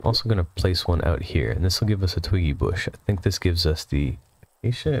 And I'm also going to place one out here, and this will give us a twiggy bush. I think this gives us the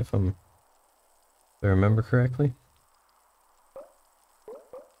acacia, if I remember correctly.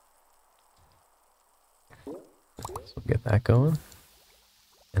 So we'll get that going.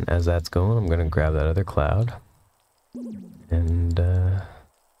 And as that's going, I'm going to grab that other cloud. And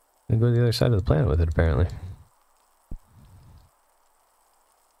go to the other side of the planet with it, apparently.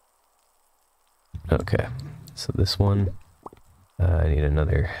 Okay, so this one, I need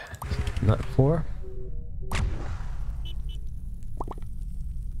another nut for.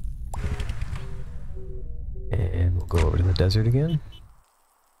 And we'll go over to the desert again.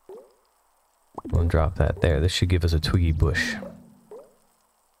 We'll drop that there. This should give us a twiggy bush.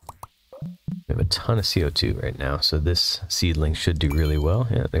 We have a ton of CO2 right now, so this seedling should do really well.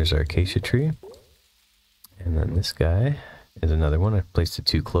 Yeah, there's our acacia tree. And then this guy is another one. I placed it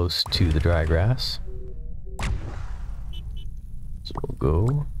too close to the dry grass. So we'll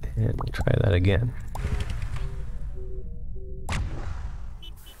go and we'll try that again.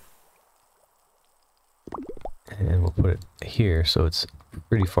 And we'll put it here so it's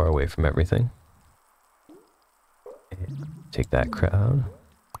pretty far away from everything. And take that crowd.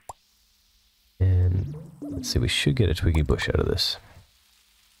 And let's see, we should get a twiggy bush out of this.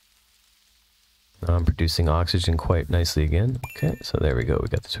 Now I'm producing oxygen quite nicely again. Okay, so there we go, we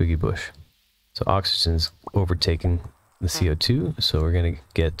got the twiggy bush. So oxygen's overtaking the CO2, so we're gonna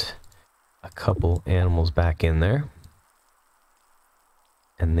get a couple animals back in there.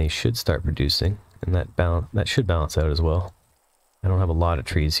 And they should start producing, and that should balance out as well. I don't have a lot of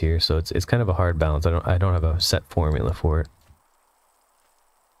trees here, so it's kind of a hard balance. I don't have a set formula for it.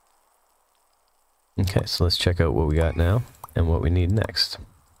 Okay, so let's check out what we got now and what we need next.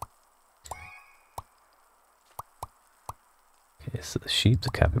 Okay, so the sheep, the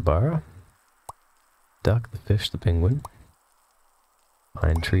capybara, duck, the fish, the penguin.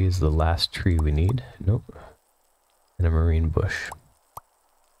 Pine tree is the last tree we need. Nope. And a marine bush.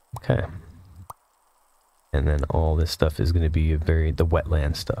 Okay. And then all this stuff is going to be the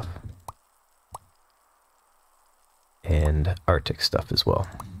wetland stuff. And Arctic stuff as well.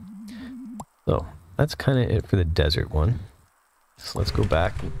 So that's kind of it for the desert one. So let's go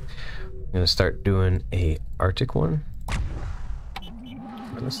back. I'm going to start doing a Arctic one.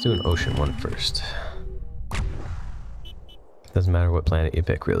 Let's do an ocean one first. Doesn't matter what planet you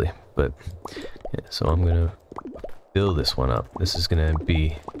pick, really. But yeah, so I'm going to build this one up. This is going to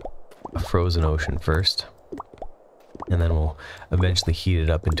be a frozen ocean first. And then we'll eventually heat it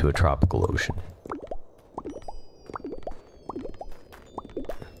up into a tropical ocean.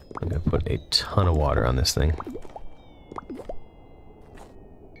 I'm going to put a ton of water on this thing.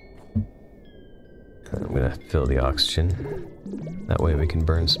 And I'm going to fill the oxygen. That way we can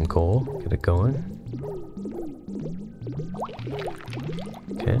burn some coal, get it going.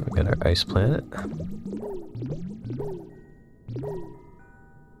 Okay, we got our ice planet.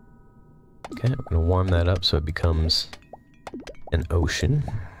 Okay, I'm going to warm that up so it becomes an ocean.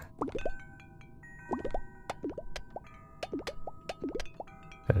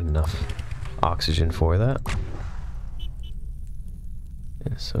 Got enough oxygen for that.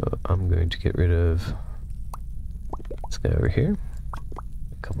 Yeah, so I'm going to get rid of this guy over here.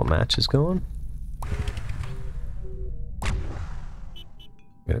 A couple matches going. I'm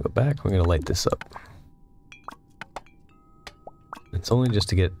going to go back. We're going to light this up. It's only just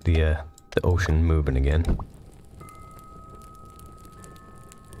to get the ocean moving again.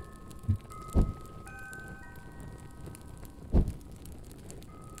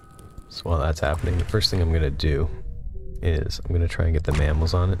 So while that's happening, the first thing I'm going to do is I'm going to try and get the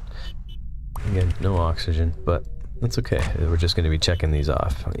mammals on it. Again, no oxygen, but that's okay. We're just going to be checking these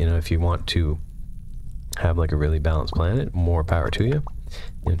off. You know, if you want to have like a really balanced planet, more power to you.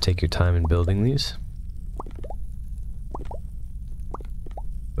 You know, take your time in building these.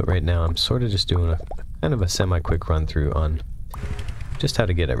 But right now I'm sort of just doing a kind of a semi-quick run through on just how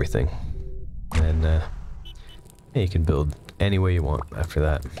to get everything. And yeah, you can build any way you want after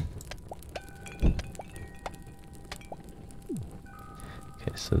that.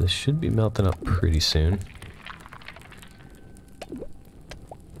 Okay, so this should be melting up pretty soon.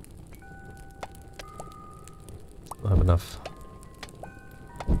 We'll have enough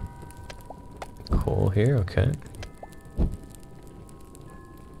coal here, okay.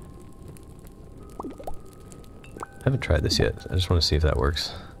 I haven't tried this yet. I just want to see if that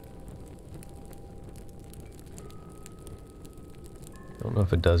works. Don't know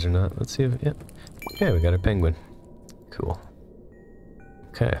if it does or not. Let's see if it, yep. Okay, we got a penguin. Cool.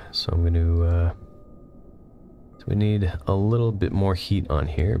 Okay, so I'm going to, so we need a little bit more heat on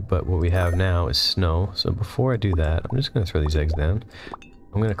here, but what we have now is snow. So before I do that, I'm just going to throw these eggs down.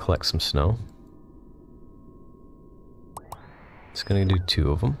 I'm going to collect some snow. Just going to do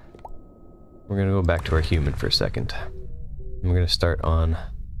 2 of them. We're going to go back to our human for a second. And we're going to start on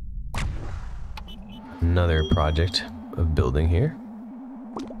another project of building here.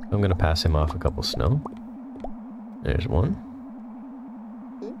 I'm going to pass him off a couple snow. There's one.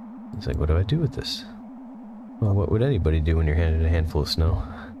 It's like, what do I do with this? Well, what would anybody do when you're handed a handful of snow?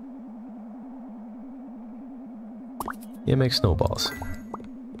 You make snowballs.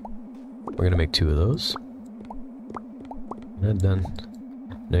 We're going to make 2 of those. Not done.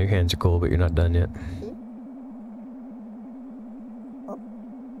 No, your hands are cold, but you're not done yet.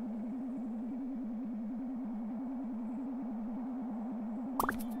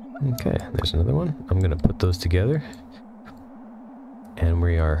 Okay, there's another one. I'm going to put those together. And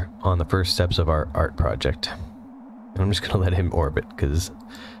we are on the first steps of our art project. And I'm just going to let him orbit, because...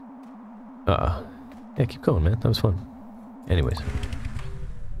 yeah, keep going, man. That was fun. Anyways.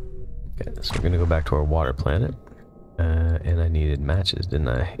 Okay, so we're going to go back to our water planet. And I needed matches, didn't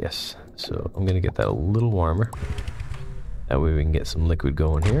I? Yes. So I'm going to get that a little warmer. That way we can get some liquid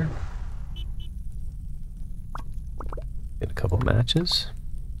going here. Get a couple matches.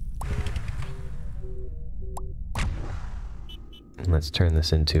 And let's turn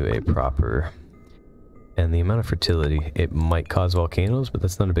this into a proper... And the amount of fertility, it might cause volcanoes, but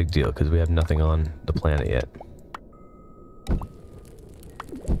that's not a big deal because we have nothing on the planet yet.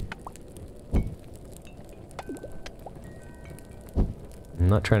 I'm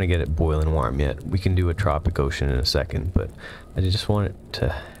not trying to get it boiling warm yet. We can do a tropic ocean in a second, but I just want it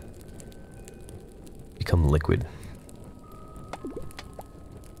to become liquid.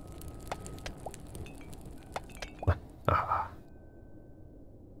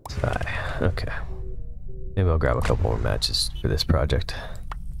 Okay. Maybe I'll grab a couple more matches for this project.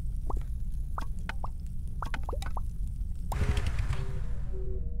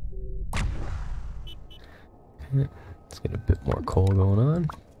 Let's get a bit more coal going on.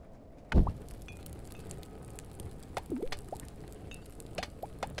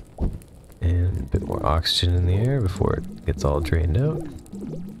 And a bit more oxygen in the air before it gets all drained out.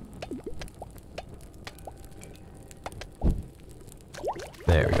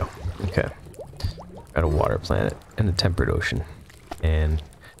 There we go. Okay. Got a water planet and a temperate ocean. And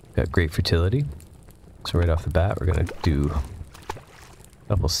got great fertility. So right off the bat, we're going to do a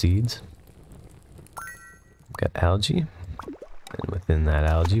couple seeds. Got algae. And within that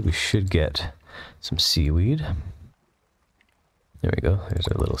algae, we should get some seaweed. There we go. There's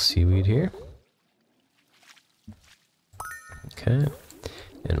our little seaweed here. Okay.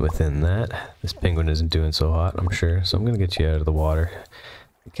 And within that, this penguin isn't doing so hot, I'm sure. So I'm going to get you out of the water.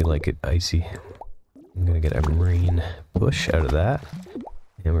 Make you like it icy. I'm going to get a marine push out of that.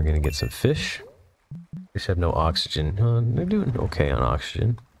 And we're going to get some fish. Fish have no oxygen. They're doing okay on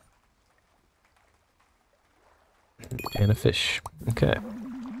oxygen. And a fish. Okay.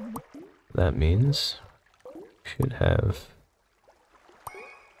 That means we should have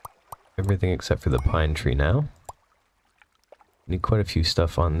everything except for the pine tree now. Need quite a few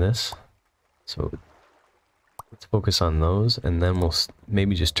stuff on this. So let's focus on those, and then we'll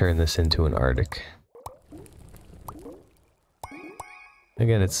maybe just turn this into an Arctic.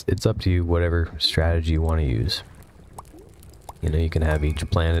 Again, it's up to you, whatever strategy you want to use. You know, you can have each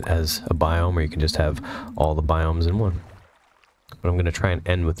planet as a biome, or you can just have all the biomes in one. But I'm going to try and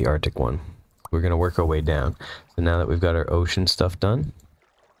end with the Arctic one. We're going to work our way down. So now that we've got our ocean stuff done,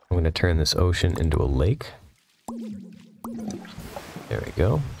 I'm going to turn this ocean into a lake. There we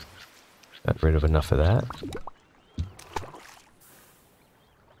go. Got rid of enough of that.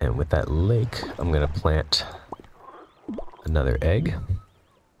 And with that lake, I'm going to plant another egg.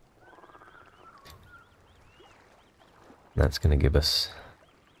 That's going to give us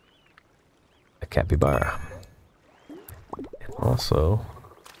a capybara. And also,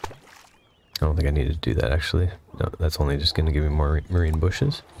 I don't think I need to do that actually. No, that's only just going to give me more marine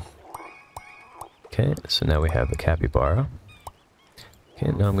bushes. Okay, so now we have the capybara.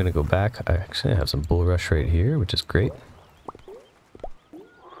 Okay, now I'm going to go back. I actually have some bulrush right here, which is great.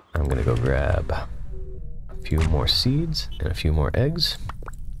 I'm going to go grab a few more seeds and a few more eggs.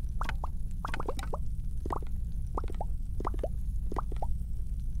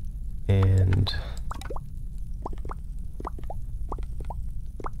 And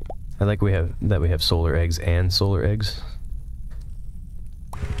I like we have solar eggs and solar eggs.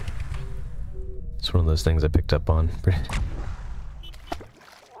 It's one of those things I picked up on.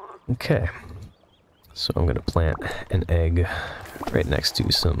 Okay, so I'm gonna plant an egg right next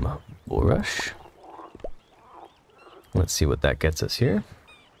to some bulrush. Let's see what that gets us here.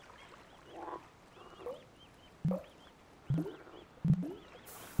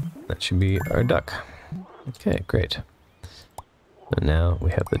 That should be our duck. Okay, great. So now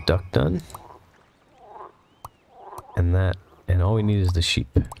we have the duck done. And all we need is the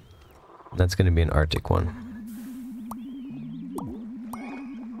sheep. That's going to be an Arctic one.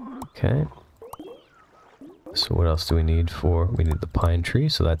 Okay. So what else do we need for? We need the pine tree,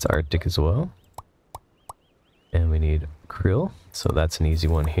 so that's Arctic as well. And we need krill, so that's an easy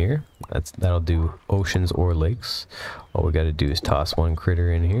one here. That'll do oceans or lakes. All we got to do is toss one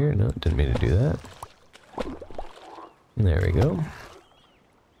critter in here. No, didn't mean to do that. There we go.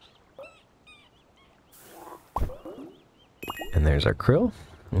 And there's our krill.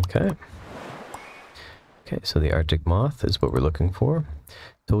 Okay. Okay, so the Arctic moth is what we're looking for.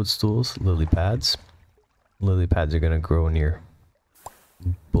 Toadstools, lily pads. Lily pads are going to grow near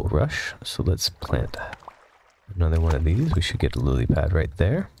bulrush, so let's plant another one of these. We should get a lily pad right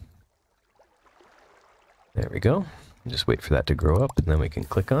there. There we go. Just wait for that to grow up, and then we can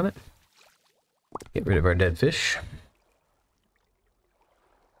click on it. Get rid of our dead fish.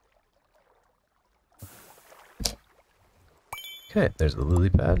 Okay, there's the lily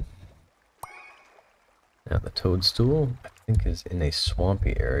pad. Now the toadstool, I think, is in a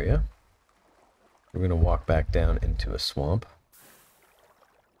swampy area. We're going to walk back down into a swamp.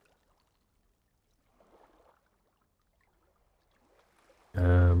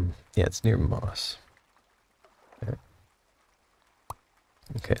 Yeah, it's near moss. Okay.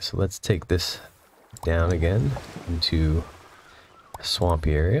 Okay, so let's take this down again into a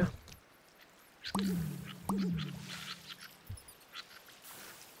swampy area.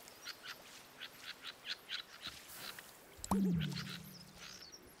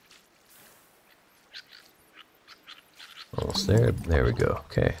 Almost there. There we go.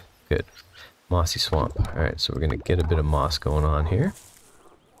 Okay, good. Mossy swamp. Alright, so we're going to get a bit of moss going on here.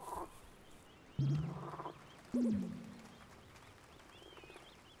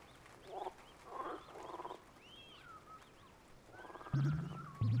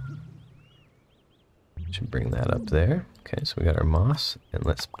 Should bring that up there. Okay, so we got our moss, and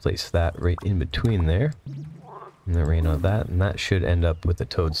let's place that right in between there. And then rain on that, and that should end up with a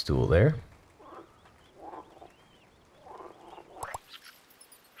toadstool there.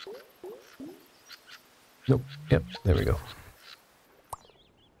 Nope. Yep, there we go.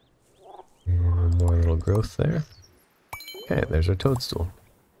 And more little growth there. Okay, there's our toadstool.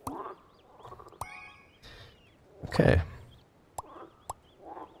 Okay.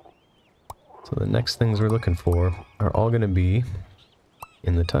 So the next things we're looking for are all going to be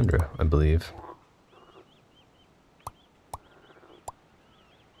in the tundra, I believe.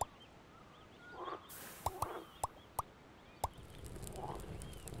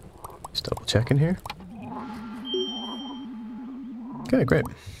 Just double checking here. Okay, great.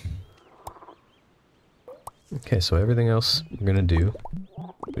 Okay, so everything else we're gonna do,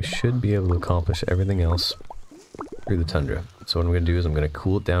 we should be able to accomplish everything else through the tundra. So what I'm gonna do is I'm gonna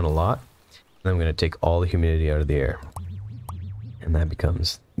cool it down a lot, and I'm gonna take all the humidity out of the air. And that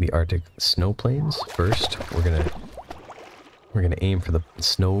becomes the Arctic snow plains. First, we're gonna aim for the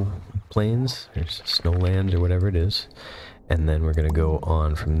snow plains, or snowland, or whatever it is. And then we're gonna go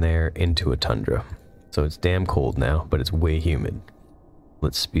on from there into a tundra. So it's damn cold now, but it's way humid.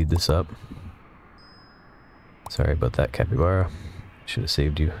 Let's speed this up. Sorry about that, capybara. Should have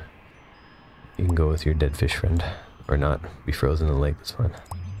saved you. You can go with your dead fish friend. Or not. Be frozen in the lake, that's fine.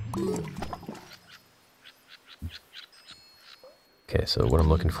 Okay, so what I'm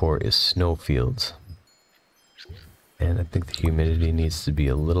looking for is snow fields. And I think the humidity needs to be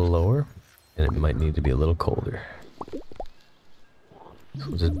a little lower, and it might need to be a little colder. So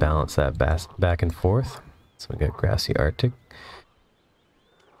we'll just balance that back and forth. So we got grassy Arctic.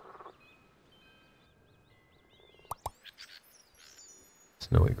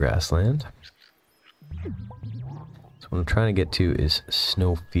 Snowy grassland. So what I'm trying to get to is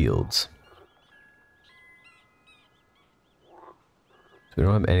snow fields. So we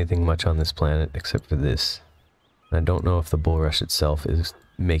don't have anything much on this planet except for this. And I don't know if the bulrush itself is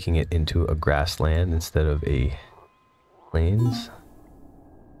making it into a grassland instead of a plains.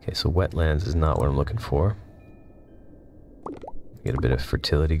 Okay, so wetlands is not what I'm looking for. Get a bit of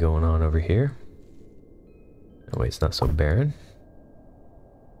fertility going on over here. That way it's not so barren.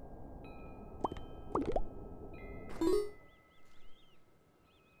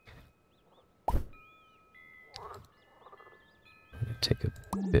 Take a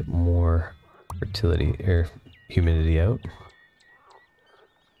bit more fertility or humidity out.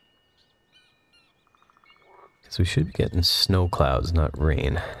 Because we should be getting snow clouds, not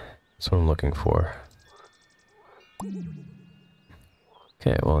rain. That's what I'm looking for.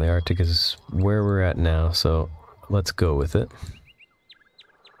 Okay, well the Arctic is where we're at now, so let's go with it.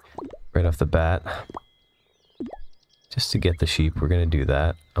 Right off the bat. Just to get the sheep, we're going to do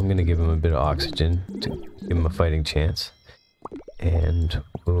that. I'm going to give them a bit of oxygen to give them a fighting chance. And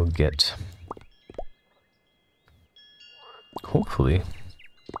we'll get, hopefully,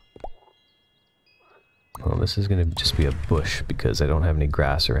 well, this is going to just be a bush because I don't have any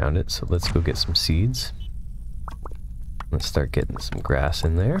grass around it. So let's go get some seeds. Let's start getting some grass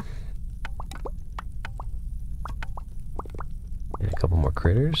in there. And a couple more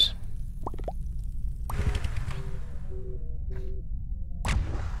critters.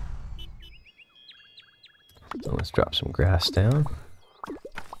 So let's drop some grass down.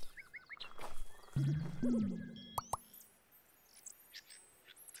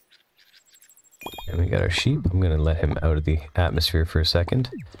 And we got our sheep. I'm going to let him out of the atmosphere for a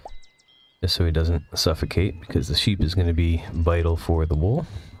second, just so he doesn't suffocate, because the sheep is going to be vital for the wool.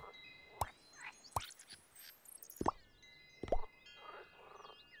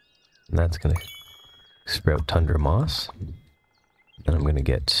 And that's going to sprout tundra moss. And I'm going to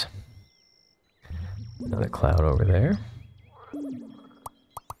get another cloud over there.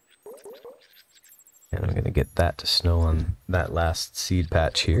 And I'm going to get that to snow on that last seed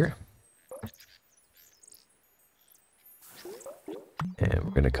patch here. And we're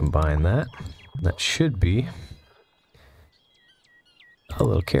going to combine that. That should be a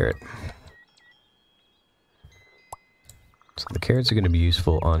little carrot. So the carrots are going to be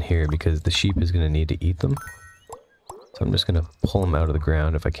useful on here because the sheep is going to need to eat them. So I'm just going to pull them out of the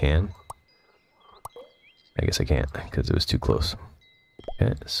ground if I can. I guess I can't because it was too close.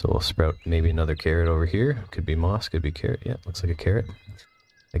 Okay, so we'll sprout maybe another carrot over here. Could be moss, could be carrot. Yeah, looks like a carrot.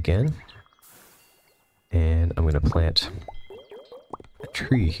 Again. And I'm going to plant a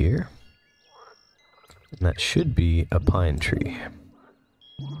tree here. And that should be a pine tree.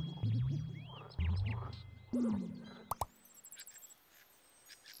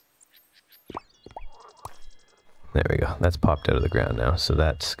 There we go. That's popped out of the ground now, so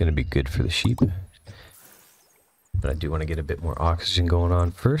that's going to be good for the sheep. But I do want to get a bit more oxygen going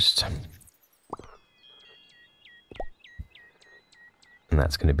on first. And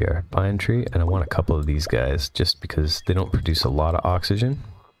that's going to be our pine tree. And I want a couple of these guys just because they don't produce a lot of oxygen.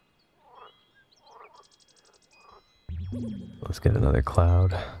 Let's get another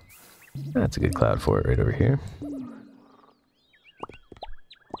cloud. That's a good cloud for it right over here.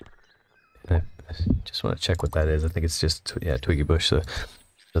 And I just want to check what that is. I think it's just, yeah, twiggy bush, so it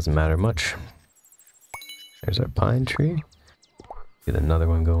doesn't matter much. There's our pine tree. Get another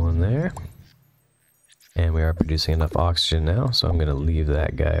one going there. And we are producing enough oxygen now, so I'm going to leave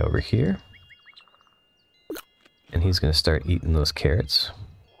that guy over here. And he's going to start eating those carrots,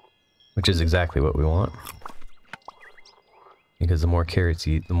 which is exactly what we want. Because the more carrots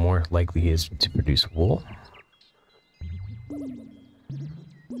he eats, the more likely he is to produce wool.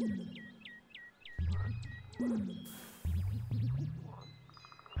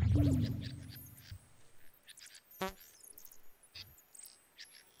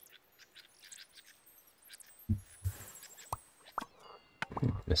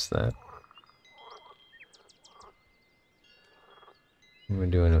 Missed that. We're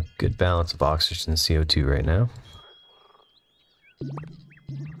doing a good balance of oxygen and CO2 right now.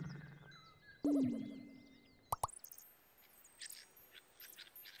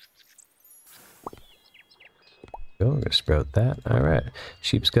 Go, we're gonna sprout that. Alright.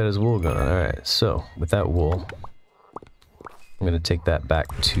 Sheep's got his wool going. Alright, so with that wool, I'm gonna take that back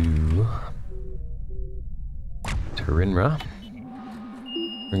to Rinra.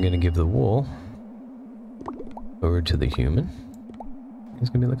 We're gonna give the wool over to the human. He's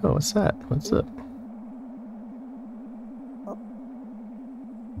gonna be like, oh, what's that? What's up?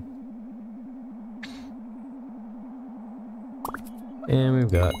 And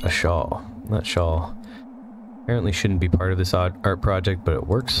we've got a shawl. That shawl apparently shouldn't be part of this art project, but it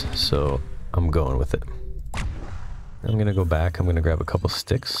works, so I'm going with it. I'm gonna go back. I'm gonna grab a couple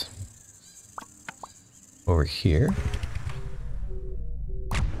sticks over here.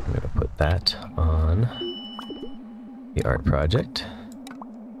 I'm gonna put that on the art project.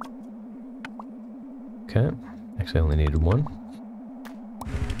 Okay, actually I only needed one.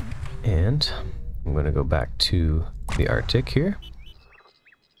 And I'm gonna go back to the Arctic here.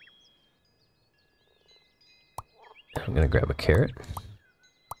 I'm gonna grab a carrot.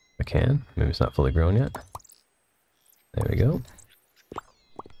 If I can. Maybe it's not fully grown yet. There we go.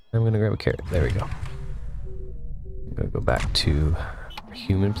 I'm gonna grab a carrot. There we go. I'm gonna go back to our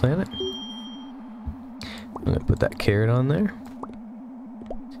human planet. I'm gonna put that carrot on there.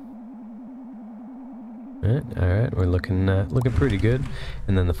 Alright, we're looking pretty good.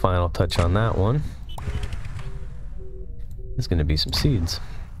 And then the final touch on that one is gonna be some seeds.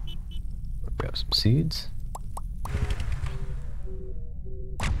 Grab some seeds.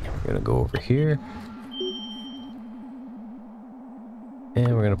 We're gonna go over here.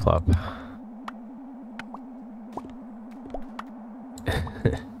 And we're gonna plop.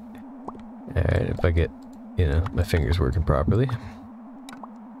 Alright, if I get, you know, my fingers working properly.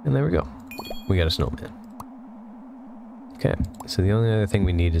 And there we go. We got a snowman. Okay, so the only other thing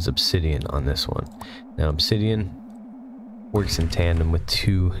we need is obsidian on this one. Now, obsidian works in tandem with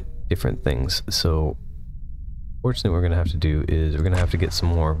two different things. So, fortunately, what we're going to have to do is we're going to have to get some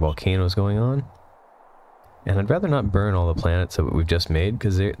more volcanoes going on. And I'd rather not burn all the planets that we've just made,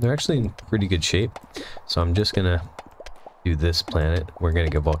 because they're actually in pretty good shape. So I'm just going to do this planet. We're going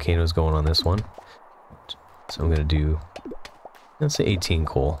to get volcanoes going on this one. So I'm going to do, let's say 18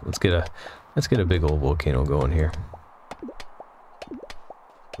 coal. Let's get a big old volcano going here.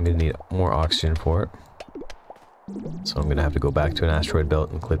 I'm going to need more oxygen for it. So I'm going to have to go back to an asteroid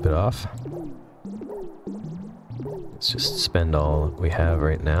belt and clip it off. Let's just spend all we have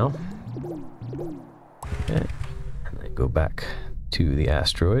right now. Okay. And then go back to the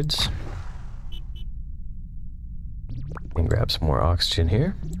asteroids. And grab some more oxygen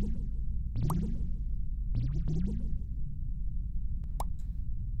here.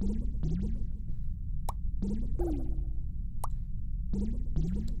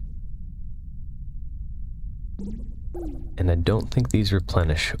 And I don't think these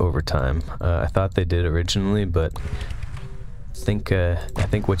replenish over time. I thought they did originally, but I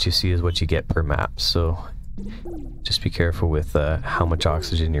think what you see is what you get per map. So just be careful with how much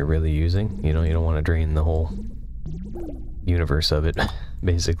oxygen you're really using. You know, you don't want to drain the whole universe of it,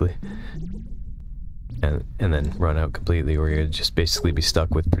 basically, and then run out completely, or you'd just basically be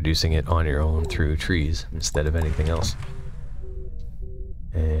stuck with producing it on your own through trees instead of anything else.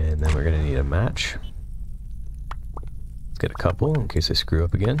 And then we're gonna need a match. Let's get a couple in case I screw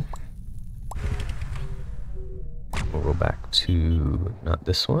up again. We'll go back to not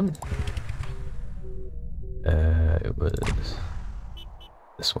this one. It was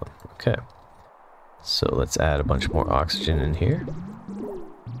this one. Okay. So let's add a bunch more oxygen in here.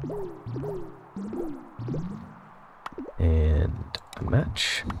 And a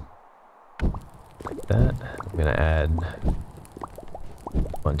match. Like that. I'm gonna add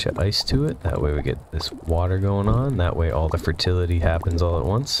a bunch of ice to it. That way we get this water going on. That way all the fertility happens all at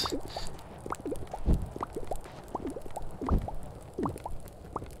once.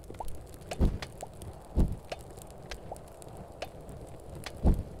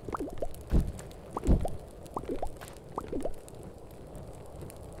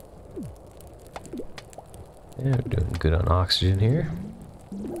 good on oxygen here.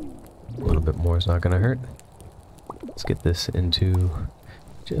 A little bit more is not going to hurt. Let's get this into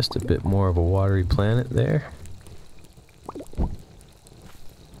just a bit more of a watery planet there.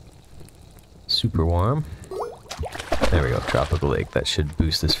 Super warm. There we go, tropical lake. That should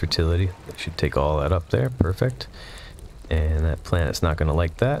boost this fertility. That should take all that up there. Perfect. And that planet's not going to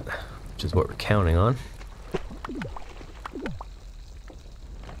like that, which is what we're counting on.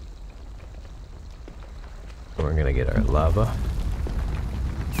 We're going to get our lava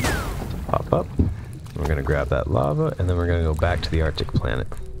to pop up. We're going to grab that lava, and then we're going to go back to the Arctic planet.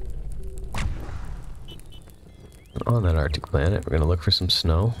 And on that Arctic planet, we're going to look for some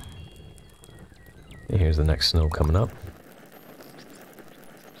snow. And here's the next snow coming up.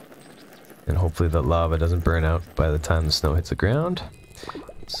 And hopefully the lava doesn't burn out by the time the snow hits the ground.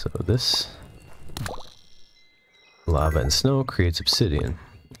 So this lava and snow creates obsidian.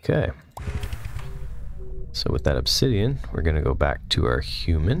 Okay. So with that obsidian, we're going to go back to our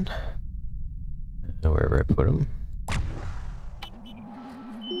human. Wherever I put him.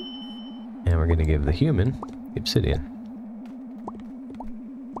 And we're going to give the human the obsidian.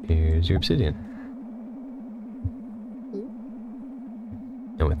 Here's your obsidian.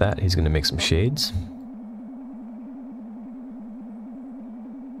 And with that, he's going to make some shades.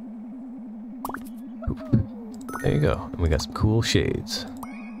 There you go. And we got some cool shades.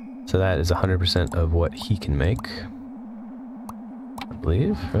 So that is 100% of what he can make. I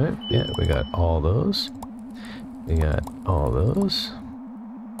believe, right? Yeah, we got all those. We got all those.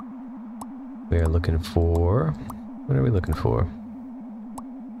 We are looking for... What are we looking for?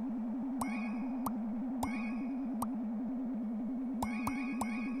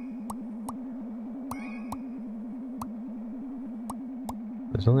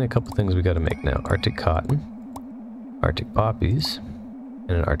 There's only a couple things we got to make now. Arctic cotton, Arctic poppies,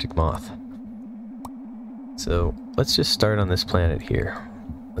 and an Arctic moth. So let's just start on this planet here.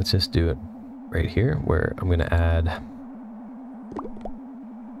 Let's just do it right here, where I'm going to add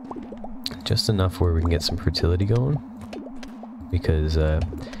just enough where we can get some fertility going. Because it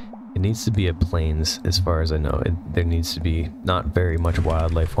needs to be a plains, as far as I know. There needs to be not very much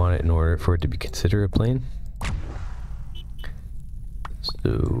wildlife on it in order for it to be considered a plain.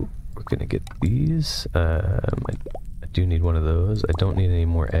 So we're gonna get these. I do need one of those. I don't need any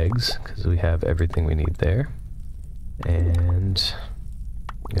more eggs because we have everything we need there. And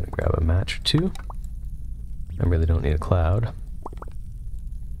I'm gonna grab a match or two. I really don't need a cloud.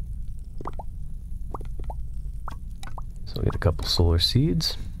 So we'll get a couple solar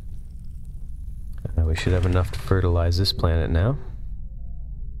seeds. We should have enough to fertilize this planet now.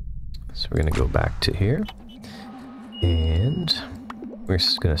 So we're gonna go back to here. And we're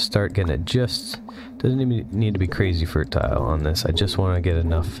just going to start getting it just... Doesn't even need to be crazy fertile on this. I just want to get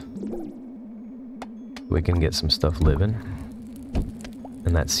enough. We can get some stuff living.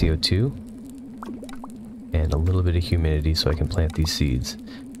 And that's CO2. And a little bit of humidity so I can plant these seeds.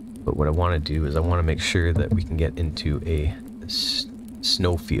 But what I want to do is I want to make sure that we can get into a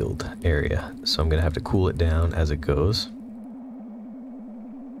snowfield area. So I'm going to have to cool it down as it goes.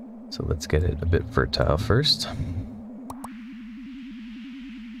 So let's get it a bit fertile first.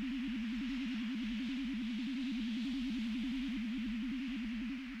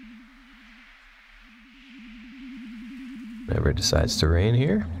 Whenever it decides to rain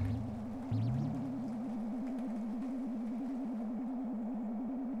here.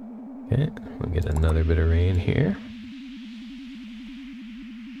 Okay, we'll get another bit of rain here.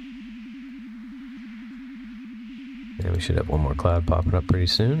 And we should have one more cloud popping up pretty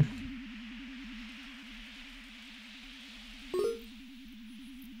soon.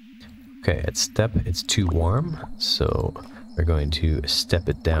 Okay, at step it's too warm, so we're going to step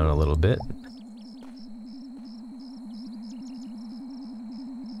it down a little bit.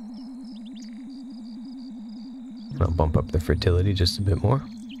 I'll bump up the fertility just a bit more.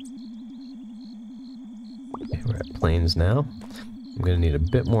 Okay, we're at plains now. I'm going to need a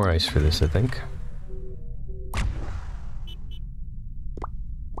bit more ice for this, I think.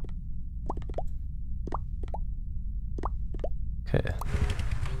 Okay.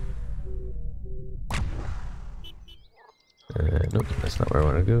 Nope, that's not where I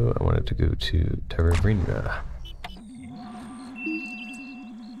want to go. I wanted to go to Terrabrina.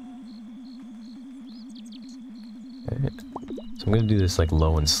 Okay. So I'm going to do this like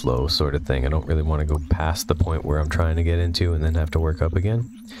low and slow sort of thing. I don't really want to go past the point where I'm trying to get into and then have to work up again.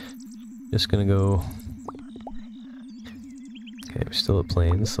 Just going to go... Okay, we're still at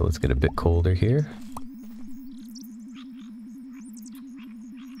plains, so let's get a bit colder here.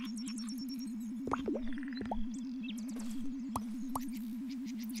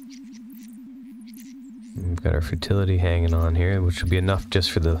 Got our fertility hanging on here, which will be enough just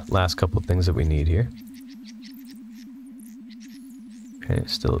for the last couple of things that we need here. Okay,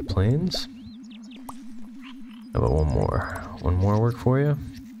 still at plains. How about one more? One more work for you?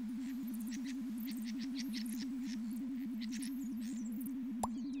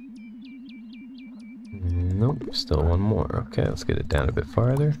 Nope, still one more. Okay, let's get it down a bit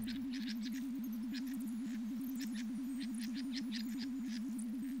farther.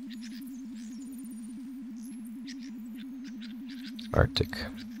 Arctic.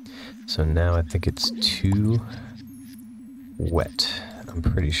 So now I think it's too wet. I'm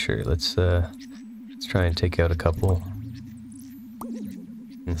pretty sure. Let's try and take out a couple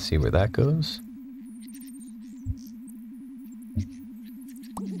and see where that goes.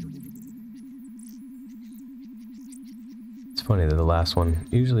 It's funny that the last one,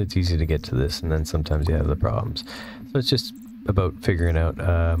 usually it's easy to get to this, and then sometimes you have the problems. So it's just about figuring out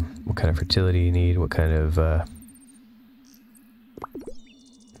what kind of fertility you need, what kind of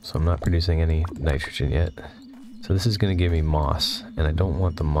so I'm not producing any nitrogen yet. So this is going to give me moss, and I don't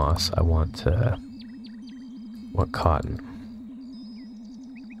want the moss. I want cotton.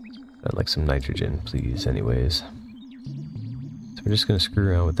 I'd like some nitrogen, please, anyways. So we're just going to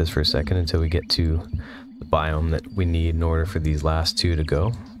screw around with this for a second until we get to the biome that we need in order for these last two to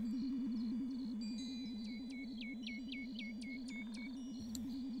go.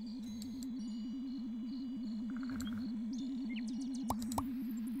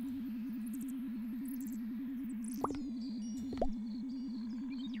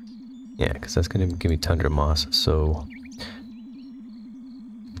 Yeah, because that's going to give me tundra moss, so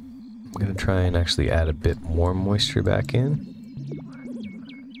I'm going to try and actually add a bit more moisture back in.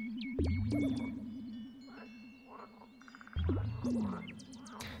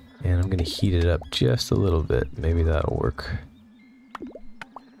 And I'm going to heat it up just a little bit. Maybe that'll work.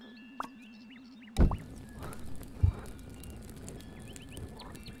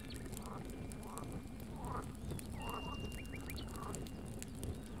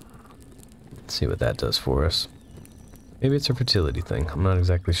 See what that does for us. Maybe it's a fertility thing. I'm not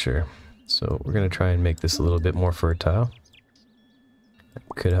exactly sure. So we're going to try and make this a little bit more fertile. That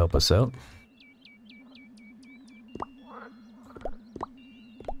could help us out.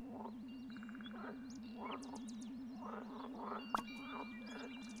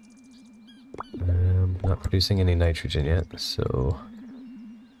 I'm not producing any nitrogen yet, so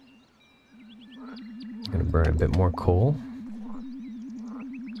I'm going to burn a bit more coal.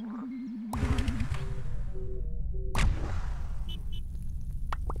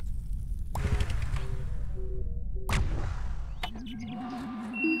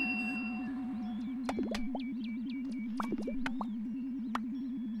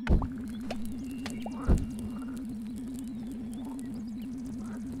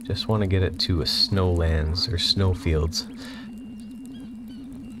 Just want to get it to a snowlands or snowfields.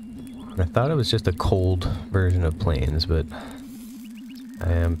 I thought it was just a cold version of plains, but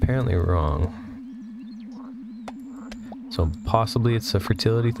I am apparently wrong. So possibly it's a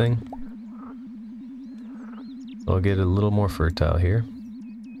fertility thing. I'll get a little more fertile here.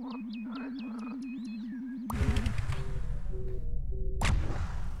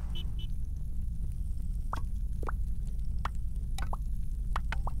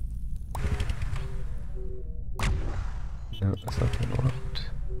 No, that's not what I want.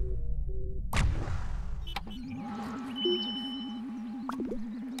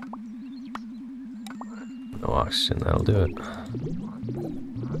 No oxygen, that'll do it.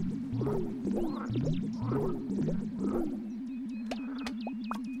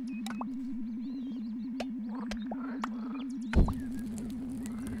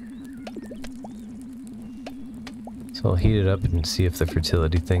 So I'll heat it up and see if the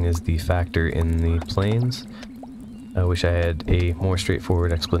fertility thing is the factor in the plains. I wish I had a more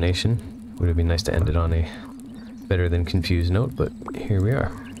straightforward explanation. Would have been nice to end it on a better than confused note, but here we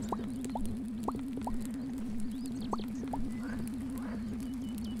are.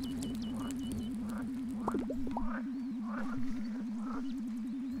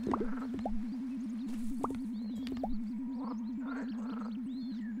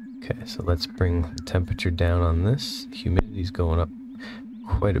 Okay, so let's bring the temperature down on this. Humidity's going up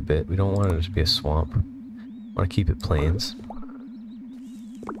quite a bit. We don't want it to be a swamp. We want to keep it plains,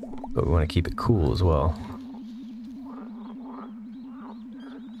 but we want to keep it cool as well.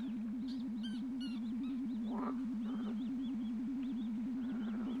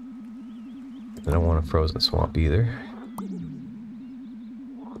 I don't want a frozen swamp either.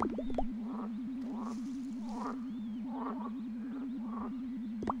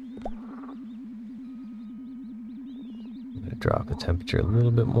 I'm going to drop the temperature a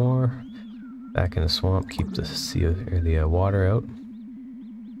little bit more. Back in the swamp, keep the the water out.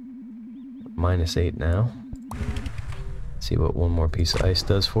 -8 now. See what one more piece of ice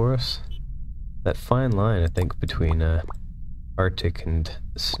does for us. That fine line, I think, between Arctic and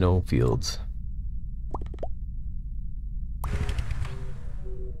snow fields.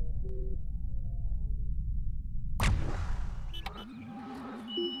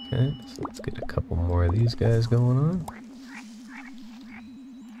 Okay, so let's get a couple more of these guys going on.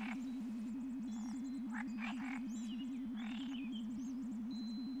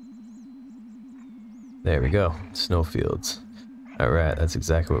 There we go, snowfields. Alright, that's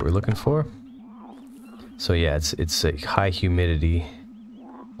exactly what we're looking for. So yeah, it's a high humidity,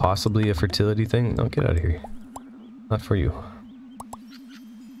 possibly a fertility thing. No, get out of here. Not for you.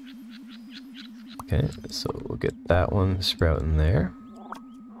 Okay, so we'll get that one sprouting there.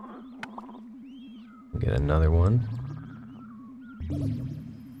 We'll get another one.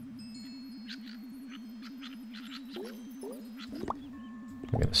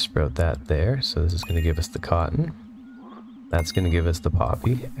 We're going to sprout that there, so this is going to give us the cotton. That's going to give us the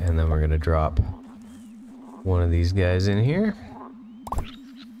poppy, and then we're going to drop one of these guys in here.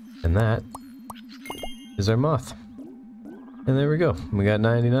 And that is our moth. And there we go. We got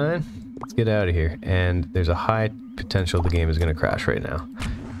 99. Let's get out of here. And there's a high potential the game is going to crash right now.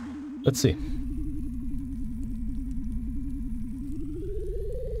 Let's see.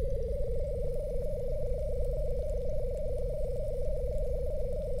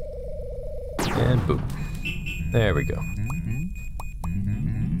 And boom. There we go.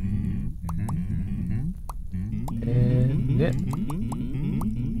 And yeah.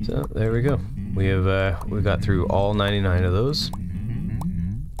 So there we go. We got through all 99 of those.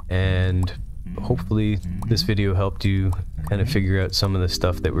 And hopefully this video helped you kind of figure out some of the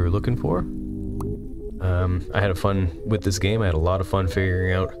stuff that we were looking for. I had fun with this game. I had a lot of fun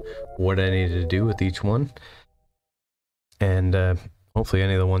figuring out what I needed to do with each one. And hopefully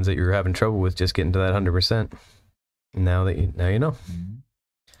any of the ones that you're having trouble with just getting to that 100%. Now you know.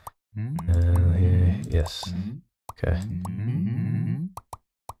 Yes. Okay.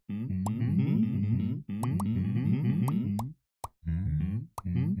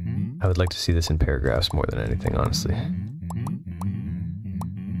 I would like to see this in paragraphs more than anything, honestly.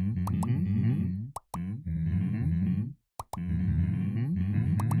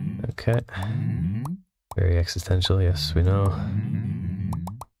 Okay. Very existential, yes, we know.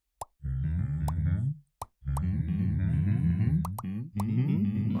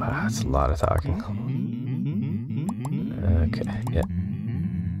 Wow, that's a lot of talking. Okay, yeah.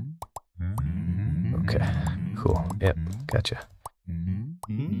 Okay, cool. Yep, gotcha.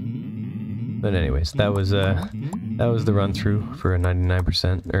 But anyways, that was the run through for a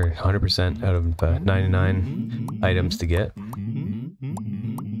 99% or 100% out of 99 items to get.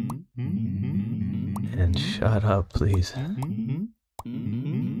 And shut up, please.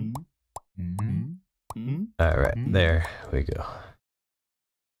 Alright, there we go.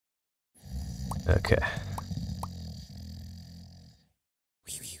 Okay.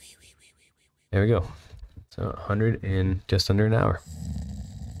 There we go. So 100 in just under an hour.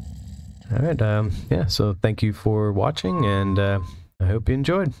 Alright, yeah, so thank you for watching, and I hope you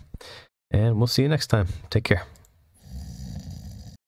enjoyed. And we'll see you next time. Take care.